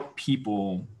help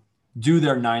people do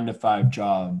their 9-to-5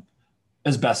 job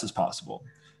as best as possible.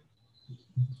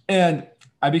 And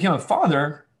I became a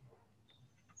father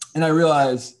and I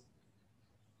realized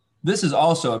this is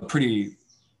also a pretty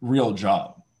real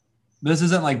job. This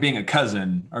isn't like being a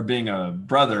cousin or being a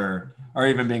brother or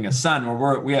even being a son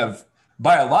where we have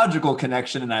biological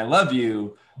connection and I love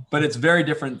you, but it's very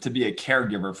different to be a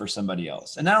caregiver for somebody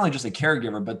else. And not only just a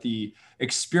caregiver, but the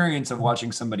experience of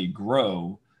watching somebody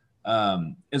grow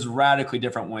is radically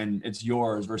different when it's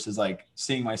yours versus like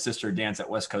seeing my sister dance at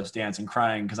West Coast Dance and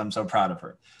crying because I'm so proud of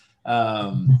her.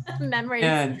 Memories.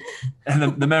 And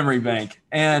the memory bank.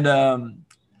 And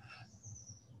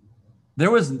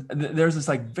there's this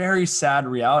like very sad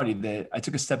reality that I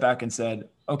took a step back and said,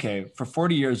 okay, for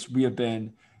 40 years, we have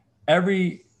been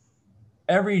every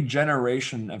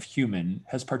generation of human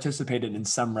has participated in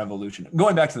some revolution.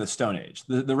 Going back to the Stone Age,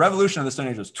 the revolution of the Stone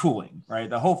Age was tooling, right?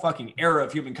 The whole fucking era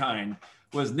of humankind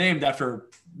was named after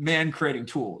man creating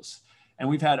tools. And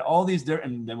we've had all these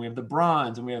different, and then we have the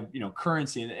bronze and we have,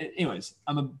 currency. And anyways,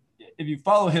 if you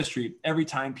follow history, every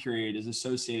time period is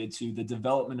associated to the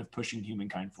development of pushing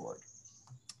humankind forward.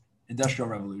 Industrial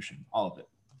revolution, all of it.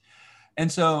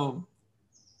 And so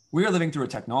we are living through a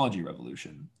technology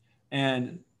revolution.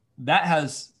 And that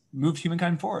has moved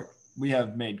humankind forward. We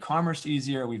have made commerce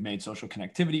easier. We've made social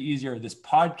connectivity easier. This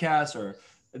podcast, or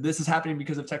this is happening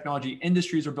because of technology.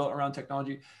 Industries are built around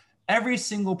technology. Every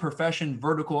single profession,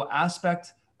 vertical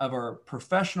aspect of our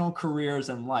professional careers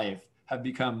and life have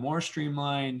become more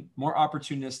streamlined, more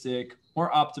opportunistic, more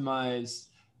optimized,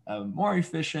 more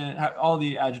efficient, all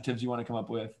the adjectives you want to come up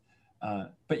with.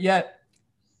 But yet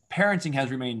parenting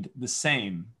has remained the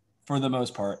same for the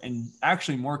most part, and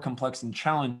actually more complex and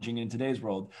challenging in today's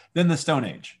world than the Stone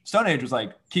Age. Stone Age was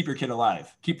like, keep your kid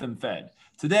alive, keep them fed.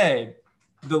 Today,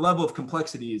 the level of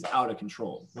complexity is out of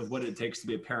control with what it takes to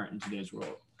be a parent in today's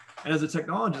world. And as a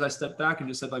technologist, I stepped back and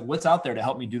just said, like, what's out there to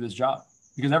help me do this job?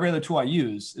 Because every other tool I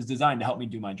use is designed to help me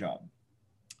do my job.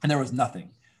 And there was nothing.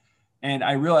 And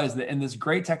I realized that in this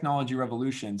great technology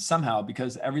revolution, somehow,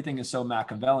 because everything is so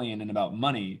Machiavellian and about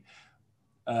money,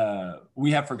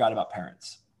 we have forgot about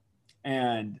parents.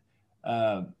 And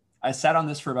I sat on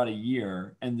this for about a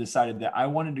year and decided that I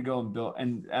wanted to go and build,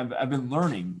 and I've been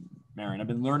learning, Marion, I've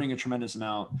been learning a tremendous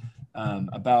amount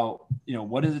about,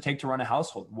 what does it take to run a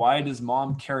household? Why does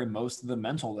mom carry most of the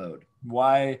mental load?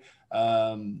 Why,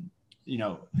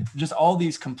 just all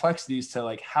these complexities to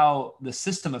like how the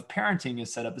system of parenting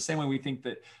is set up. The same way we think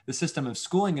that the system of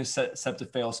schooling is set up to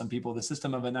fail some people, the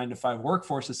system of a 9-to-5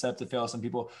 workforce is set up to fail some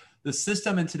people. The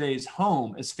system in today's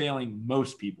home is failing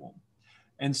most people.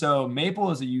 And so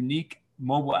Maple is a unique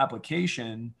mobile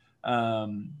application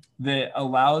that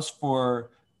allows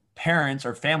for parents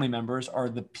or family members or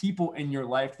the people in your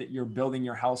life that you're building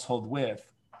your household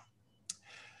with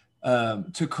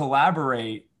to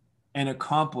collaborate and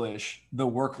accomplish the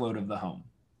workload of the home.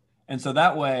 And so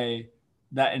that way,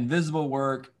 that invisible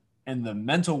work and the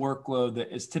mental workload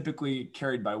that is typically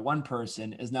carried by one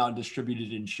person is now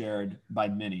distributed and shared by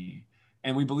many.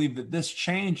 And we believe that this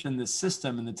change in the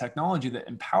system and the technology that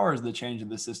empowers the change of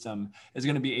the system is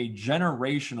going to be a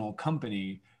generational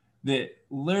company that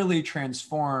literally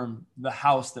transform the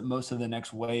house that most of the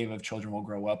next wave of children will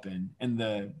grow up in, and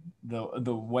the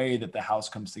way that the house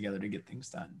comes together to get things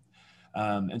done.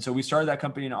 And so we started that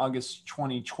company in August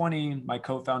 2020. My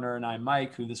co-founder and I,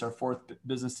 Mike, who this is our fourth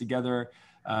business together,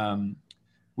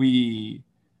 we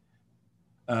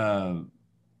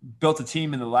built a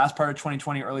team in the last part of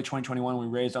 2020, early 2021. We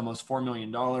raised almost $4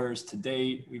 million to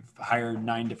date. We've hired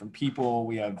 9 different people.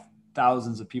 We have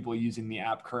thousands of people using the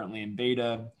app currently in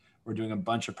beta. We're doing a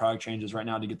bunch of product changes right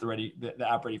now to get the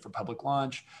app ready for public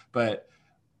launch. But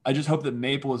I just hope that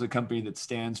Maple is a company that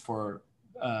stands for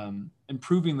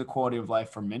improving the quality of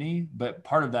life for many, but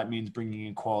part of that means bringing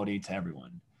equality to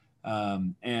everyone.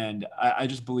 And I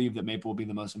just believe that Maple will be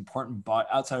the most important,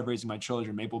 outside of raising my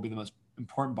children, Maple will be the most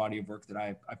important body of work that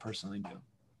I personally do.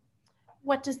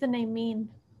 What does the name mean?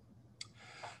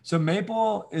 So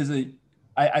Maple is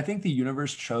I think the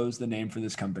universe chose the name for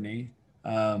this company.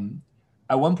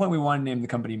 At one point we wanted to name the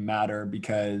company Matter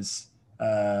because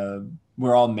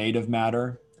we're all made of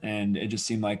matter. And it just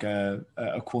seemed like a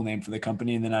cool name for the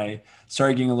company. And then I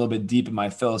started getting a little bit deep in my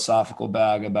philosophical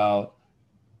bag about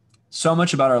so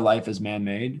much about our life is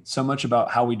man-made, so much about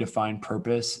how we define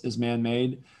purpose is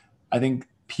man-made. I think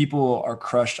people are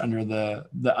crushed under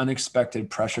the unexpected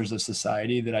pressures of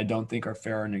society that I don't think are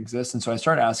fair and exist. And so I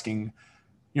started asking,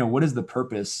 what is the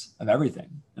purpose of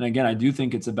everything? And again, I do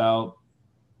think it's about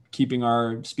keeping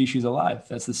our species alive.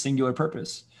 That's the singular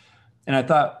purpose. And I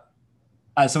thought,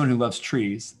 as someone who loves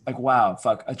trees, like, wow,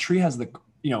 a tree has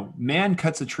man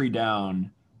cuts a tree down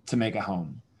to make a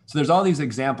home. So there's all these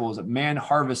examples of man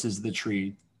harvests the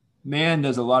tree. Man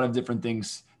does a lot of different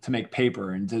things to make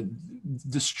paper and to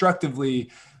destructively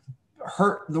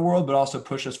hurt the world, but also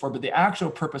push us forward. But the actual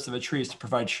purpose of a tree is to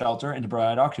provide shelter and to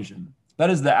provide oxygen. That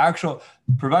is the actual,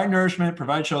 provide nourishment,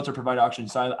 provide shelter, provide oxygen.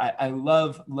 So I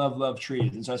love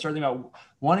trees. And so I started thinking about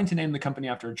wanting to name the company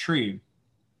after a tree.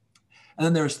 And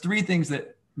then there's 3 things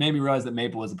that made me realize that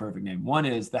Maple was the perfect name. One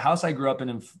is the house I grew up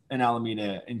in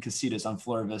Alameda, in Casitas on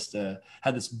Flora Vista,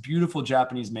 had this beautiful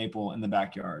Japanese maple in the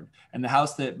backyard. And the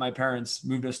house that my parents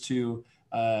moved us to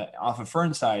off of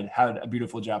Fernside had a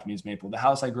beautiful Japanese maple. The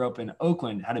house I grew up in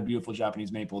Oakland had a beautiful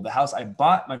Japanese maple. The house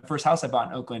my first house I bought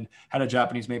in Oakland had a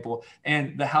Japanese maple.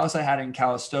 And the house I had in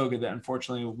Calistoga that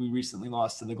unfortunately we recently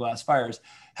lost to the glass fires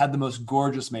had the most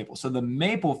gorgeous maple. So the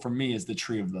maple for me is the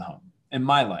tree of the home in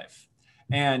my life.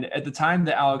 And at the time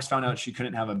that Alex found out she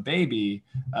couldn't have a baby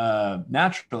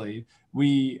naturally,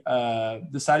 we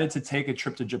decided to take a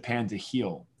trip to Japan to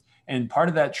heal. And part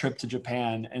of that trip to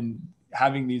Japan and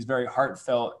having these very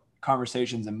heartfelt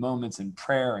conversations and moments and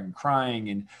prayer and crying.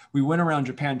 And we went around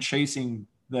Japan chasing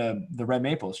the red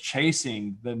maples,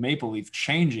 chasing the maple leaf,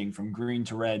 changing from green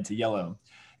to red to yellow.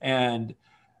 And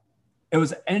it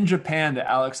was in Japan that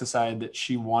Alex decided that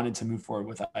she wanted to move forward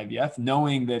with IVF,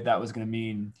 knowing that that was going to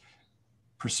mean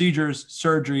procedures,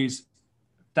 surgeries,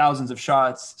 thousands of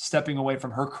shots, stepping away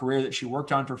from her career that she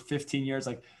worked on for 15 years.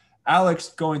 Like Alex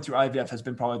going through IVF has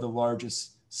been probably the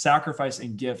largest sacrifice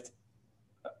and gift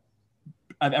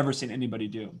I've ever seen anybody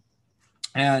do.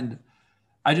 And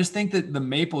I just think that the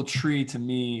maple tree to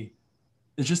me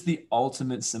is just the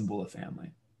ultimate symbol of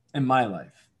family in my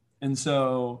life. And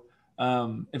so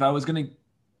if I was going to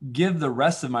give the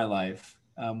rest of my life,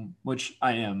 which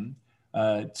I am,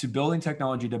 to building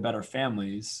technology to better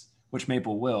families, which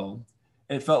Maple will,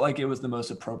 it felt like it was the most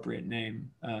appropriate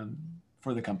name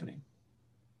for the company.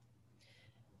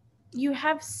 You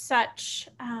have such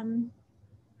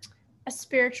a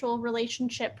spiritual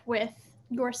relationship with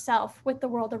yourself, with the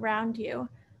world around you.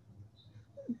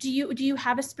 Do you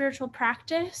have a spiritual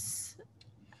practice?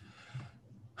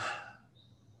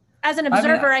 As an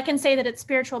observer, I can say that it's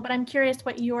spiritual, but I'm curious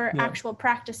what your actual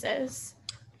practice is.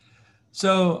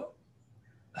 So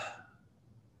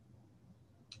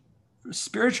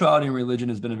spirituality and religion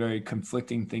has been a very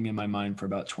conflicting thing in my mind for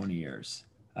about 20 years.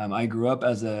 I grew up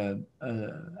as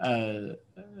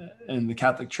in the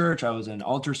Catholic Church. I was an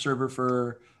altar server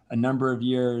for a number of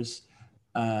years.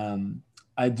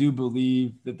 I do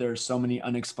believe that there are so many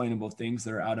unexplainable things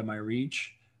that are out of my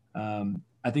reach.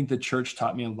 I think the church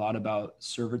taught me a lot about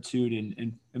servitude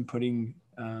and putting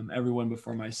everyone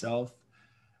before myself.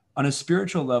 On a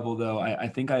spiritual level, though, I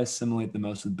think I assimilate the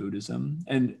most with Buddhism.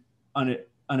 And on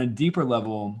a deeper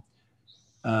level,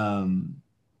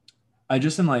 I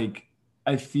just am like,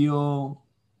 I feel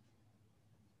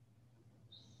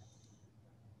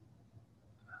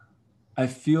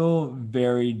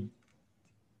very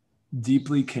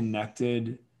deeply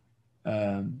connected,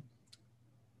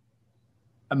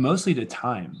 mostly to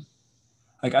time.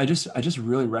 Like I just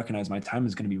really recognize my time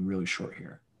is going to be really short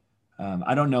here.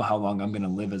 I don't know how long I'm going to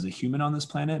live as a human on this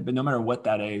planet, but no matter what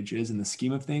that age is in the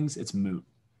scheme of things, it's moot.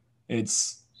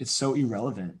 It's so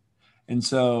irrelevant. And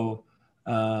so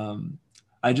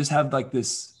I just have like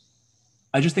this,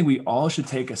 I just think we all should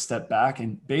take a step back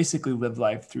and basically live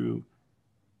life through,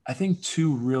 I think,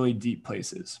 two really deep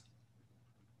places.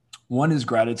 One is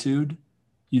gratitude.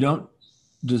 You don't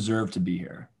deserve to be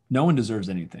here. No one deserves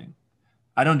anything.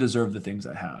 I don't deserve the things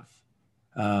I have.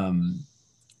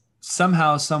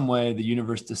 Somehow, some way, the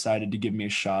universe decided to give me a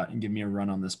shot and give me a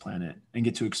run on this planet and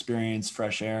get to experience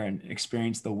fresh air and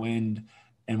experience the wind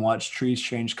and watch trees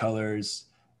change colors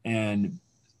and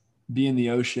be in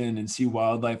the ocean and see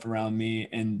wildlife around me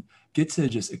and get to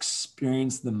just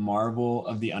experience the marvel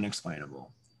of the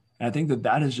unexplainable. And I think that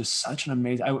that is just such an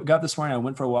amazing, I got this morning, I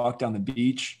went for a walk down the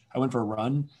beach, I went for a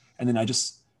run, and then I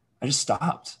just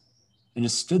stopped and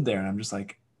just stood there. And I'm just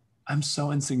like, I'm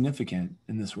so insignificant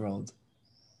in this world.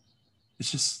 It's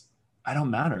just, I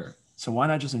don't matter. So why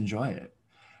not just enjoy it?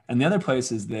 And the other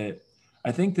place is that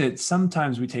I think that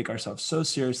sometimes we take ourselves so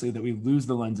seriously that we lose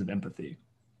the lens of empathy.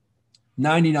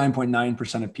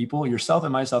 99.9% of people, yourself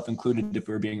and myself included, if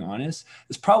we're being honest,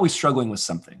 is probably struggling with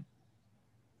something.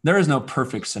 There is no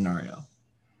perfect scenario.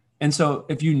 And so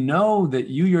if you know that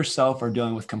you yourself are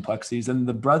dealing with complexities, then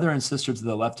the brother and sister to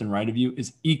the left and right of you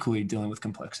is equally dealing with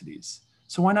complexities.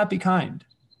 So why not be kind?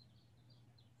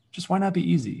 Just why not be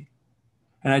easy?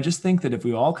 And I just think that if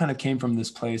we all kind of came from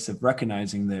this place of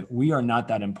recognizing that we are not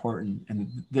that important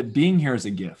and that being here is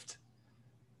a gift,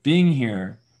 being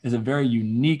here is a very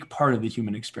unique part of the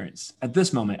human experience at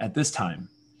this moment, at this time.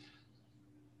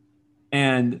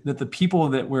 And that the people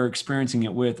that we're experiencing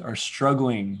it with are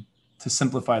struggling to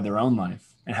simplify their own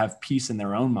life and have peace in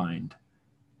their own mind.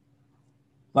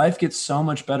 Life gets so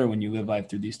much better when you live life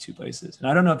through these two places. And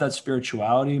I don't know if that's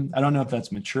spirituality. I don't know if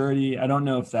that's maturity. I don't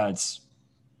know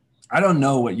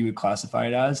what you would classify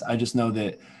it as. I just know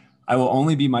that I will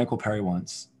only be Michael Perry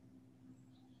once.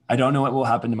 I don't know what will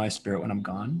happen to my spirit when I'm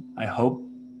gone. I hope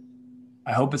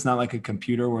it's not like a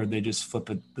computer where they just flip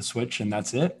the switch and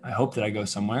that's it. I hope that I go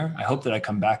somewhere. I hope that I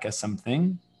come back as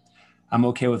something. I'm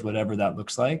okay with whatever that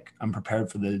looks like. I'm prepared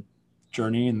for the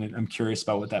journey and I'm curious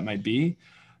about what that might be.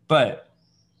 But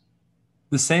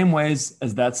the same ways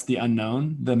as that's the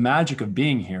unknown, the magic of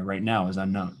being here right now is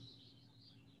unknown.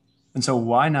 And so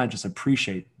why not just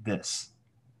appreciate this?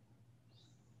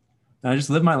 And I just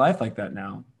live my life like that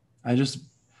now. I just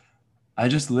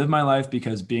live my life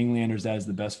because being Leander's dad is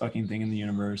the best fucking thing in the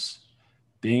universe.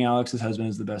 Being Alex's husband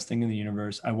is the best thing in the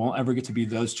universe. I won't ever get to be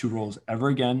those two roles ever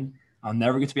again. I'll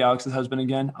never get to be Alex's husband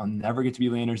again. I'll never get to be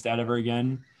Leander's dad ever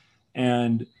again.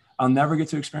 And I'll never get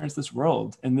to experience this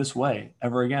world in this way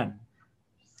ever again.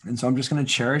 And so I'm just going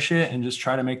to cherish it and just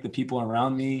try to make the people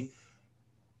around me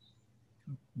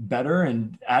better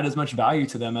and add as much value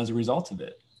to them as a result of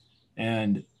it.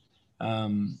 And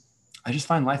I just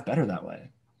find life better that way.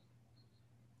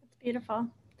 That's beautiful.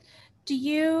 Do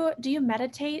you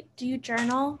meditate? Do you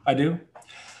journal? I do.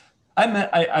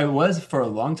 I was for a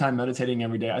long time meditating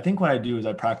every day. I think what I do is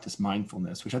I practice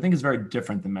mindfulness, which I think is very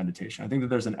different than meditation. I think that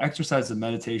there's an exercise of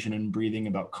meditation and breathing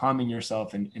about calming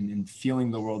yourself and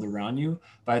feeling the world around you.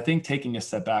 But I think taking a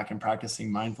step back and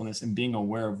practicing mindfulness and being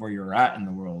aware of where you're at in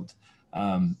the world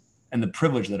and the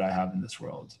privilege that I have in this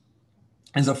world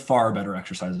is a far better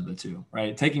exercise of the two,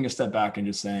 right? Taking a step back and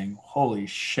just saying, holy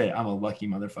shit, I'm a lucky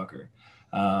motherfucker,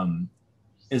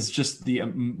 is just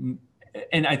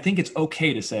and I think it's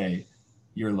okay to say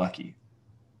you're lucky.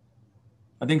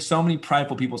 I think so many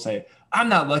prideful people say, I'm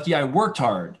not lucky, I worked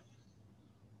hard.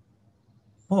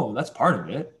 Oh, that's part of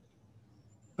it.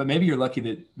 But maybe you're lucky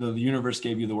that the universe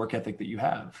gave you the work ethic that you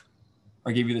have,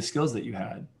 or gave you the skills that you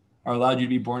had, or allowed you to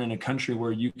be born in a country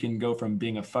where you can go from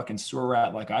being a fucking sewer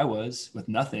rat like I was with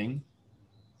nothing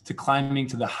to climbing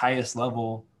to the highest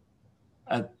level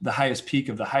at the highest peak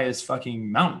of the highest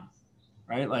fucking mountain,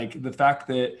 right? Like the fact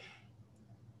that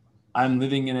I'm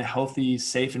living in a healthy,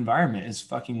 safe environment is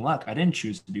fucking luck. I didn't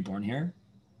choose to be born here.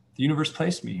 The universe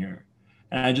placed me here.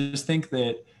 And I just think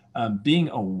that being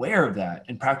aware of that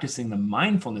and practicing the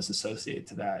mindfulness associated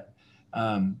to that,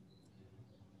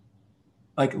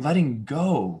 like letting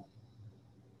go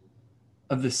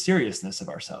of the seriousness of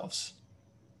ourselves,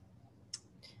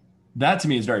 that to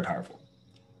me is very powerful.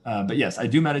 But yes, I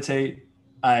do meditate.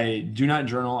 I do not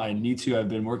journal. I need to. I've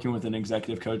been working with an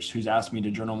executive coach who's asked me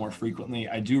to journal more frequently.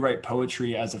 I do write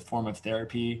poetry as a form of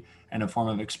therapy and a form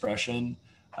of expression.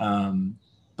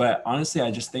 But honestly, I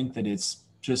just think that it's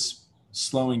just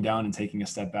slowing down and taking a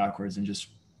step backwards and just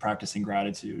practicing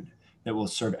gratitude that will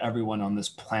serve everyone on this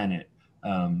planet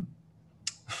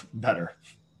better.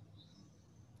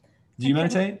 Do you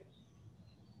meditate?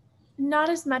 Not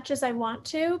as much as I want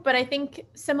to, but I think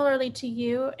similarly to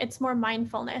you, it's more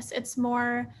mindfulness. It's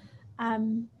more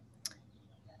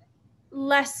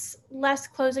less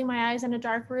closing my eyes in a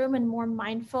dark room and more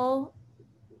mindful,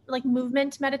 like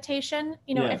movement meditation.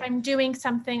 You know, if I'm doing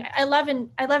something, I love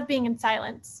being in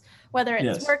silence, whether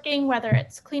it's working, whether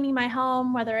it's cleaning my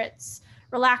home, whether it's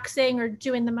relaxing or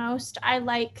doing the most. I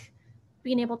like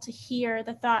being able to hear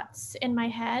the thoughts in my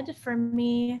head. For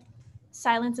me,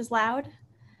 silence is loud.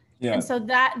 Yeah. And so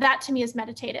that to me is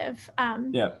meditative. I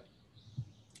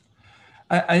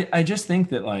just think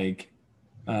that like,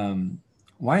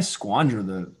 why squander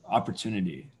the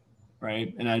opportunity,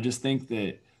 right? And I just think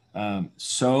that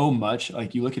so much,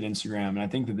 like you look at Instagram, and I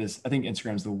think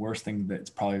Instagram is the worst thing that's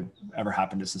probably ever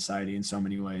happened to society in so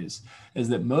many ways, is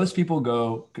that most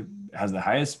people has the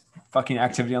highest fucking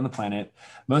activity on the planet.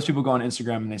 Most people go on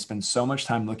Instagram and they spend so much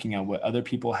time looking at what other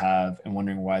people have and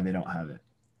wondering why they don't have it.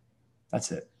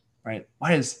 That's it. Right?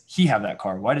 Why does he have that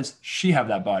car? Why does she have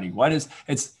that body?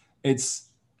 It's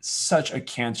such a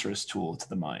cancerous tool to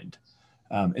the mind.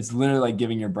 It's literally like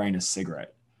giving your brain a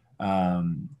cigarette.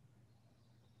 And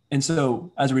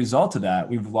so as a result of that,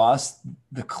 we've lost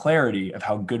the clarity of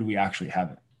how good we actually have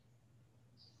it.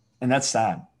 And that's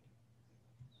sad.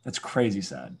 That's crazy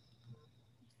sad.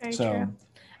 Very true.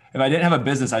 If I didn't have a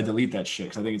business, I'd delete that shit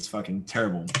because I think it's fucking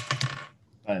terrible.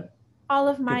 But all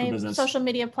of my social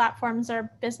media platforms are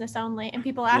business only. And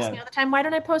people ask me all the time, why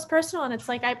don't I post personal? And it's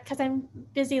like, because I'm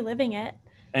busy living it.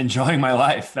 Enjoying my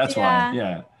life. That's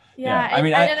why. Yeah. I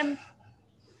mean, I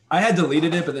had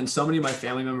deleted it, but then so many of my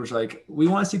family members were like, we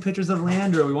want to see pictures of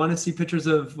land, or we want to see pictures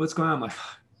of what's going on. I'm like,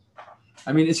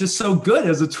 I mean, it's just so good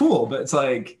as a tool, but it's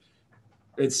like,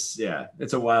 it's a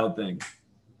wild thing.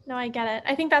 No, I get it.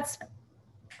 I think that's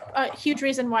a huge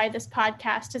reason why this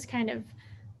podcast has kind of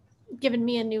given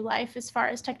me a new life as far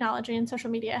as technology and social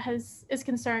media is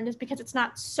concerned, is because it's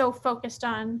not so focused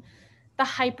on the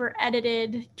hyper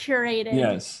edited, curated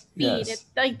feed. It's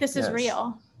like, this is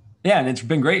real. Yeah. And it's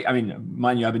been great. I mean,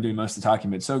 mind you, I've been doing most of the talking,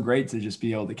 but it's so great to just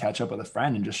be able to catch up with a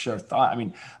friend and just share thought. I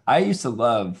mean, I used to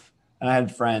love, and I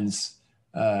had friends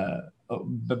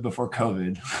but before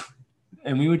COVID,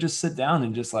 and we would just sit down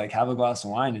and just like have a glass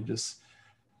of wine and just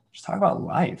talk about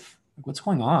life. Like, what's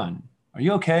going on? Are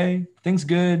you okay? Things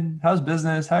good? How's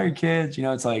business? How are your kids? You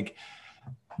know, it's like,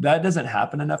 that doesn't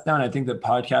happen enough now. And I think that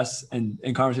podcasts and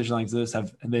conversations like this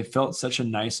they felt such a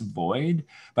nice void.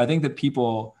 But I think that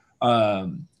people are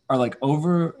like,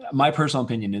 my personal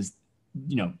opinion is,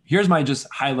 you know, here's my just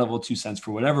high level 2 cents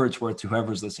for whatever it's worth to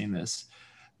whoever's listening to this.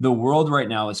 The world right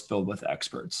now is filled with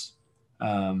experts,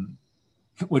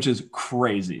 which is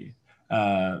crazy.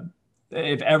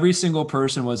 If every single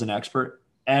person was an expert,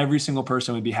 every single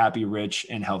person would be happy, rich,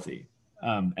 and healthy.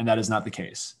 And that is not the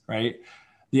case, right?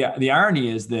 The irony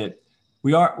is that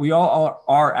we all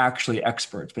are actually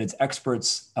experts, but it's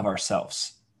experts of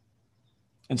ourselves.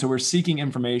 And so we're seeking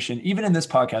information. Even in this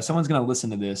podcast, someone's going to listen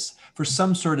to this for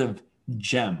some sort of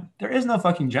gem. There is no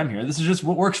fucking gem here. This is just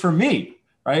what works for me,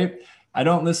 right? I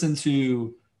don't listen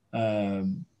to, I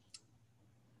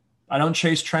don't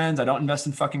chase trends. I don't invest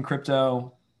in fucking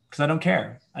crypto because I don't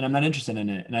care and I'm not interested in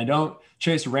it. And I don't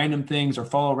chase random things or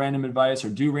follow random advice or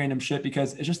do random shit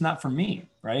because it's just not for me,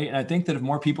 right? And I think that if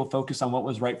more people focus on what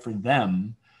was right for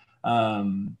them,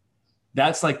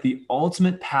 that's like the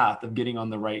ultimate path of getting on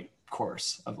the right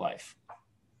course of life.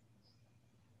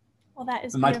 Well, that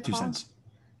is my beautiful. 2 cents.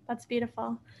 That's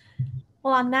beautiful.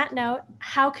 Well, on that note,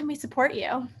 how can we support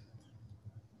you?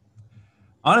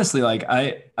 Honestly, like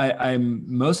I'm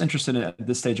most interested at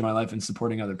this stage of my life in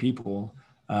supporting other people.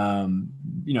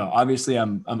 You know, obviously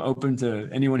I'm open to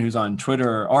anyone who's on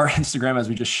Twitter or Instagram, as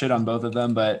we just shit on both of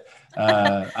them, but,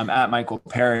 I'm at Michael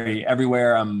Perry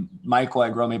everywhere. I'm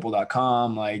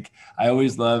Michael@growmaple.com. Like, I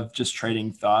always love just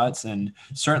trading thoughts. And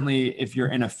certainly if you're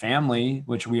in a family,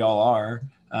 which we all are,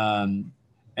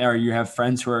 or you have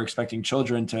friends who are expecting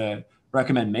children, to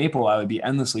recommend Maple, I would be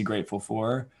endlessly grateful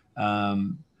for.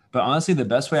 But honestly, the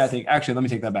best way I think, actually, let me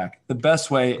take that back. The best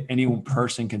way any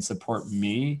person can support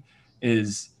me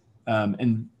is,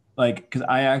 and like, because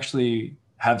I actually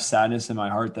have sadness in my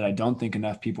heart that I don't think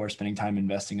enough people are spending time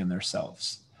investing in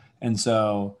themselves. And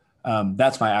so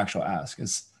that's my actual ask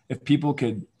is if people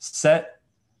could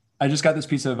I just got this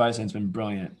piece of advice and it's been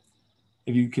brilliant.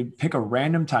 If you could pick a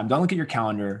random time, don't look at your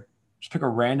calendar, just pick a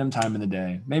random time in the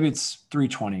day. Maybe it's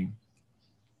 3:20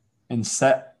 and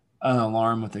set an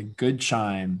alarm with a good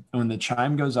chime. And when the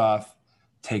chime goes off,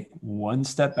 take one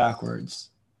step backwards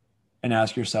and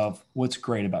ask yourself, what's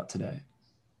great about today?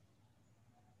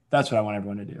 That's what I want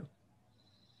everyone to do.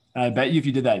 And I bet you if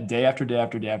you did that day after day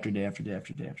after day after day after day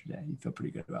after day after day, you feel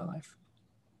pretty good about life.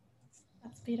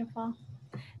 That's beautiful.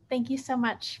 Thank you so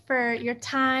much for your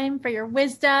time, for your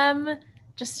wisdom,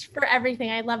 just for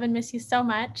everything. I love and miss you so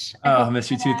much. I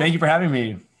miss you too. Thank you for having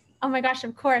me. Oh my gosh,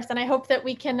 of course. And I hope that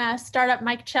we can start up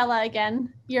Mike Cella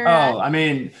again. I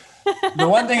mean, the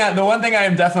one thing I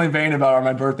am definitely vain about are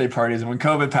my birthday parties. And when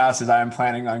COVID passes, I am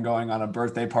planning on going on a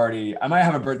birthday party. I might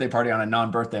have a birthday party on a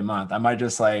non-birthday month. I might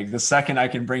just the second I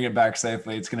can bring it back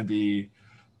safely, it's going to be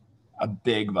a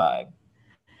big vibe.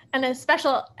 And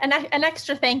an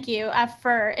extra thank you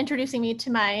for introducing me to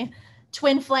my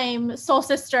twin flame soul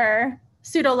sister,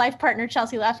 pseudo life partner,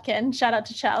 Chelsea Lefkin. Shout out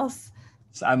to Chelsea.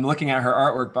 So I'm looking at her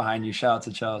artwork behind you. Shout out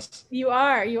to Chelsea. You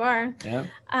are. Yeah.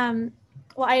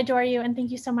 Well, I adore you and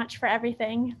thank you so much for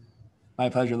everything. My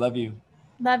pleasure. Love you.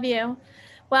 Love you.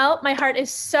 Well, my heart is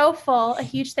so full. A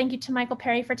huge thank you to Michael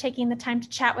Perry for taking the time to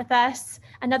chat with us.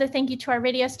 Another thank you to our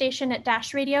radio station at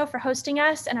Dash Radio for hosting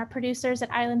us and our producers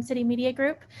at Island City Media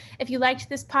Group. If you liked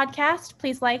this podcast,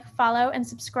 please like, follow, and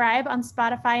subscribe on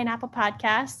Spotify and Apple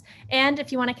Podcasts. And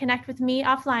if you want to connect with me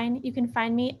offline, you can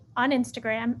find me on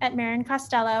Instagram at Marin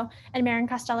Costello and Marin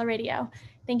Costello Radio.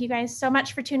 Thank you guys so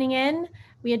much for tuning in.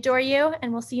 We adore you,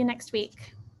 and we'll see you next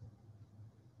week.